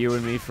gonna be you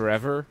and me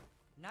forever,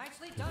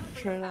 Nicely done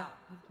for you, pal.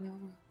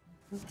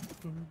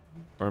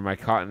 or am I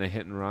caught in a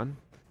hit and run?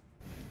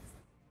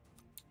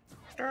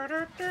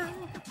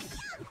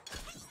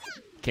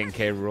 King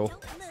K rule.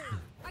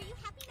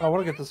 I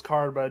want to get this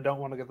card, but I don't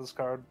want to get this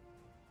card.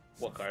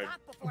 What card?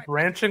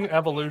 Branching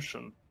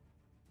Evolution.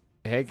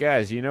 Hey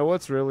guys, you know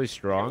what's really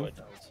strong?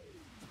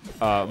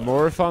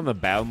 Morph on the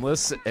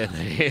Boundless and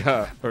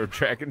a or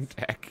Dragon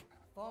Tech.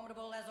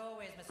 Formidable as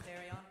always,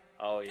 Mysterion.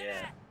 Oh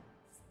yeah.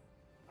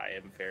 I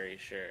am very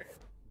sure.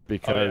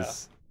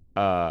 Because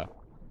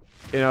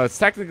it's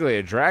technically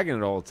a dragon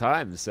at all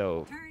times,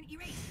 so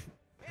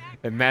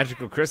in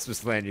Magical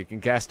Christmas Land you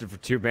can cast it for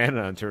 2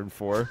 mana on turn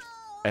 4,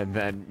 and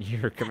then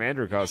your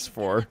commander costs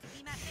 4.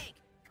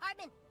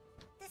 Cartman,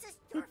 this is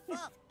your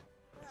fault.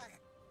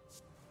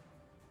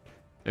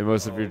 And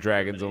most of your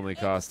dragons only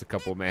cost a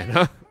couple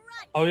mana.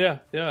 Oh yeah,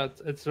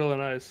 it's really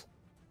nice.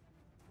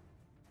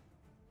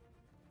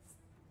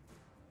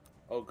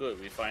 Oh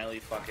good, we finally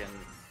fucking.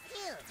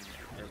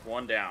 There's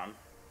one down.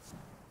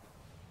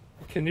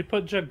 Can you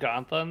put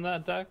Gigantha in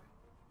that deck?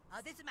 Oh,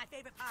 this is my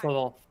favorite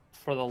part.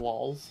 For the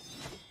lulz?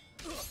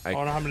 I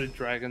don't know how many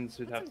dragons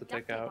you'd have to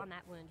take out.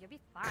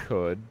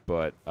 Could,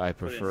 but I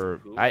prefer.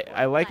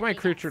 I like my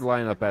creature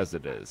lineup as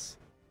it is.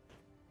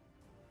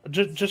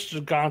 Just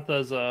Gigantha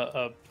as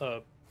a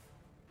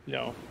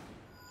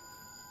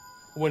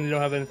when you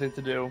don't have anything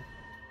to do,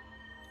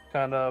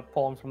 kind of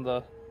pull them from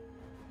the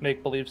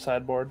make-believe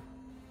sideboard.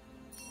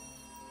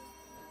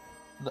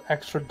 The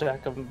extra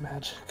deck of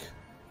magic.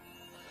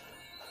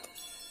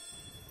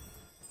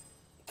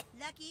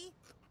 Lucky.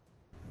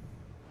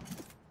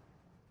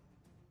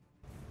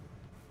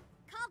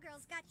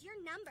 Callgirl's got your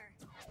number.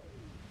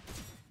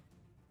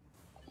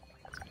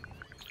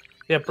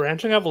 Yeah,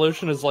 branching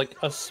evolution is like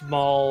a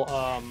small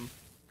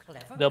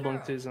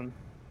doubling season.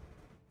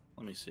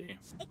 Let me see.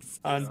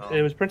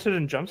 It was printed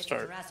in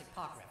Jumpstart,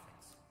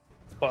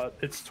 but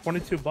it's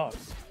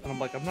 $22, and I'm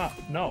like,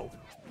 no,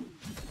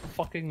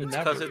 fucking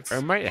never. I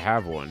might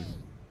have one.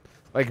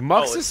 Like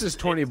Muxus is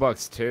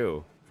 $20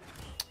 too.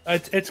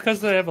 It's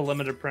because they have a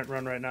limited print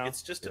run right now.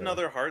 It's just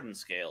another hardened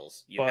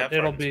scales. You But have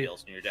it'll hardened be-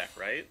 scales in your deck,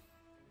 right?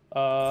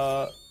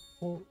 Well,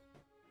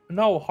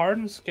 no,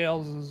 hardened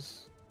scales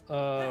is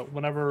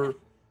whenever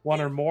one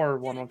or more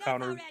 1/1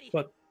 counters,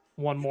 but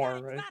one more,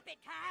 right?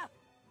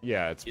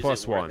 Yeah, it's Is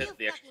plus it worth one. it,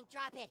 the extra,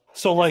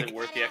 So is like, it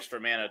worth the extra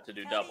mana to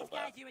do double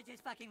that?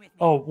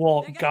 oh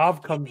well,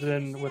 Gav comes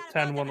in with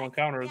 10 1/1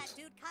 counters.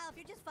 Dude, Kyle, if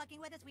you're just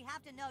fucking with us, we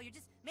have to know. You're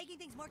just making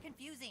things more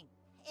confusing.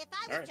 If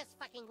I was Alright. just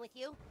fucking with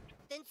you,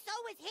 then so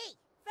was he.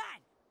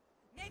 Fine.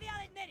 Maybe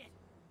I'll admit it.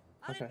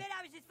 I'll Okay. admit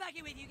I was just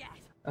fucking with you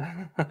guys.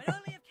 But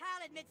only if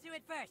Kyle admits to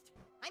it first.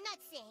 I'm not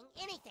saying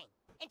anything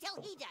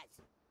until he does.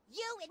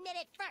 You admit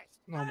it first.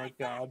 Oh my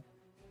god.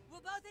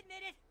 We'll both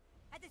admit it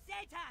at the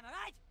same time,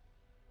 alright?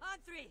 On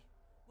three.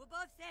 We'll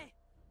both say,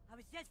 I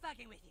was just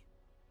fucking with you.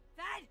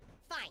 Fine?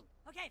 Fine.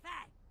 Okay,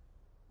 fine.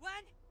 1,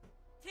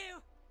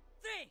 2,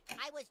 3.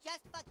 I was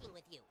just fucking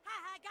with you.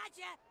 Haha,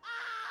 gotcha.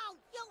 Oh,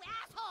 you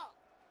asshole!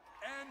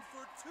 And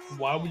for too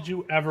Why would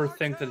you ever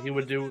think that he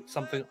would do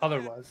something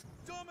otherwise?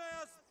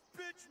 dumbass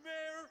bitch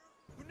mayor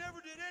who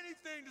never did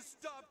anything to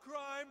stop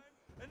crime,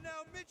 and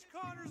now Mitch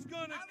Connor's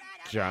gonna.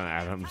 John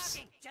Adams.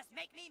 Just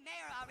make me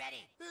mayor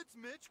already. It's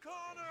Mitch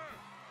Connor.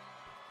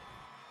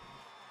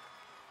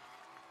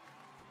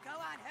 Go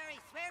on, hurry,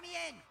 swear me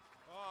in.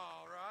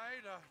 All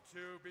right,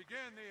 to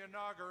begin the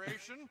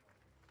inauguration,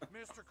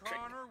 Mr.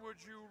 Connor, would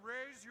you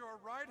raise your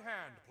right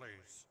hand,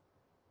 please?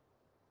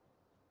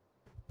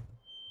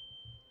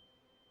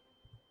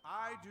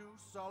 I do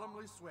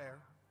solemnly swear.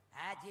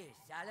 I do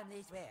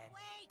solemnly swear.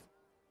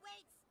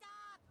 Wait,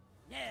 stop.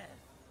 No.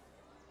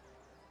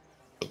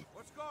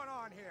 What's going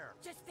on here?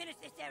 Just finish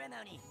the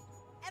ceremony.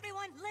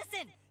 Everyone,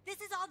 listen! This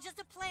is all just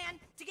a plan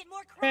to get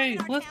more crime Hey,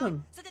 in our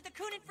listen. town so that the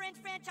Coon and Friends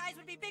franchise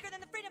would be bigger than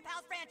the Freedom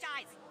Pals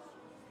franchise.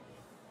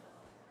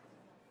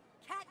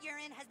 Cat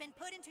urine has been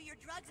put into your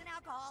drugs and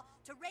alcohol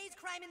to raise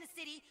crime in the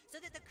city so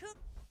that the Coon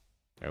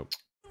Oh.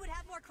 would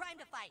have more crime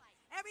to fight.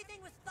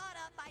 Everything was thought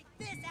up by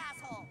this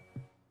asshole.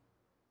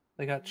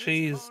 They got Mitch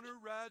cheese.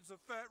 Connor rides a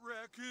fat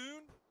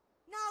raccoon?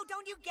 No,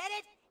 don't you get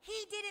it? He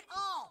did it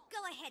all. Go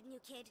ahead, new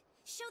kid.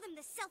 Show them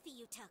the selfie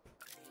you took.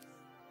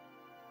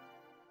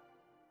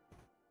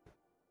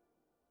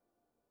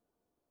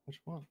 Which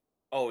one?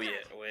 Oh yeah,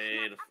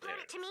 wait. Upload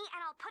it to me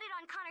and I'll put it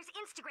on Connor's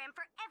Instagram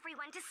for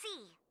everyone to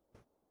see.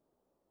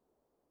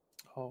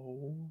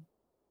 Oh.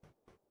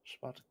 Just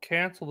about to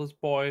cancel this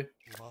boy.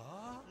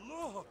 What?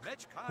 Look,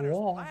 Mitch Connor's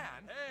Whoa. plan.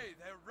 Hey,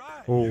 they're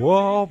right. Oh, You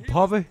whoa, mean he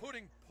was Bobby.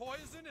 putting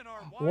poison in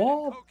our wine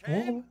Whoa, and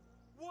cocaine?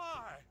 whoa.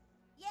 Why?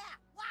 Yeah,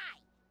 why?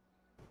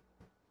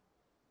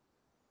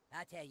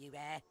 I'll tell you,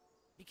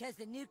 because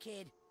the new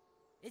kid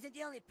isn't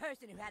the only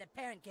person who had a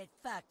parent get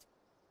fucked.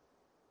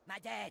 My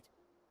dad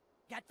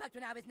got fucked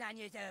when I was 9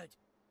 years old.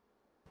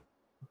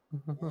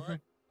 What?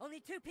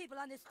 Only 2 people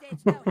on this stage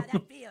know how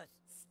that feels.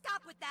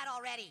 Stop with that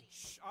already.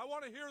 Shh, I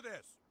want to hear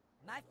this.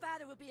 My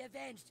father will be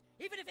avenged,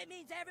 even if it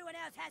means everyone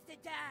else has to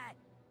die.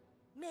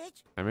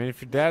 Mitch, I mean,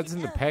 if your dad's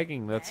into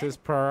pegging, that's his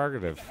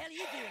prerogative. what the hell are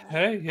you doing here?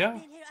 Hey, I've yeah.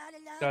 been here all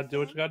along, Gotta do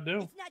what you son. gotta do.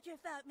 It's not your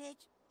fault,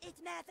 Mitch.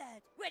 It's my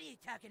fault. What are you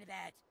talking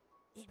about?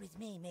 It was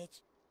me, Mitch.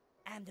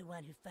 I'm the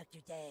one who fucked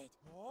your dad.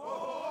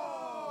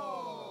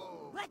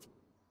 Whoa! What?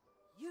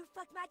 You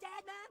fucked my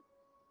dad, Mom?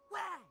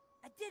 Why?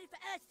 I did it for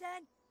us,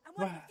 son. I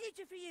wanted Why? the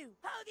future for you.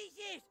 All these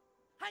years.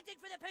 Hunting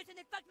for the person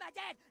that fucked my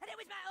dad, and it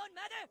was my own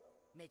mother?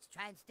 Mitch,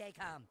 try and stay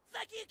calm.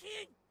 Fuck you,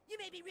 Coon. You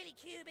may be really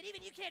cute, but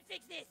even you can't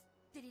fix this.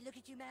 Did he look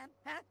at you, Mom?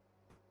 Huh?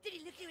 Did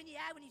he look you in the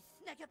eye when you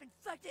snuck up and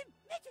fucked him?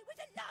 Mitch, it was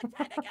a long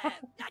time ago.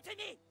 Not to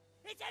me.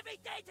 It's every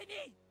day to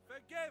me.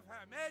 Forgive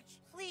her, Mitch.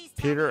 Please.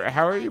 Peter,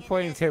 how are you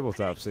playing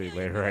Tabletop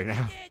Simulator right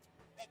now?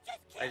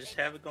 I just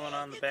have it going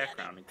on in the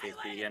background in case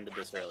we ended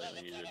this early and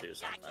we need to do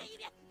something.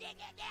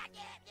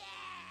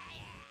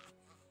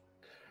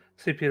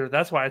 See, Peter,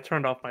 that's why I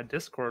turned off my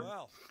Discord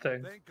Well,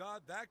 thing. thank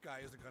God that guy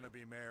isn't going to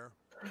be mayor.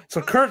 So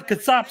Kurt can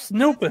stop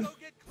snooping. Go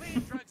get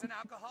clean drugs and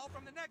alcohol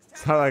from the next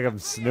It's not like I'm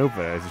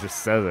snooping. It just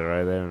says it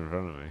right there in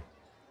front of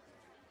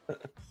me.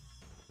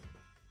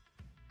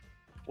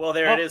 Well,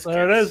 there it is.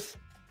 There it kids. is.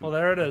 Well,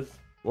 there it is.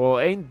 Well,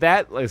 ain't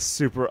that a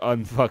super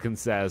unfucking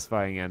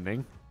satisfying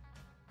ending?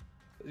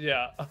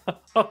 Yeah.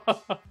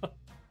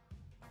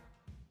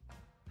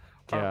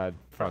 God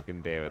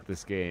fucking damn it.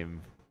 This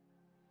game,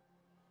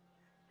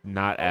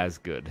 not as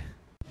good.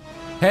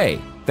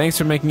 Hey, thanks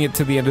for making it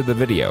to the end of the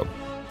video.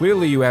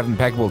 Clearly you have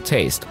impeccable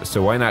taste,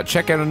 so why not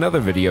check out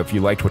another video if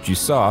you liked what you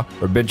saw,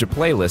 or binge a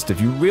playlist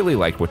if you really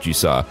liked what you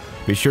saw.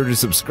 Be sure to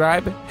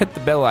subscribe, hit the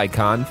bell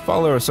icon,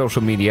 follow our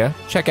social media,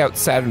 check out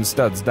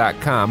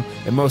saturnstuds.com,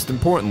 and most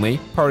importantly,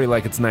 party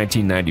like it's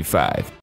 1995.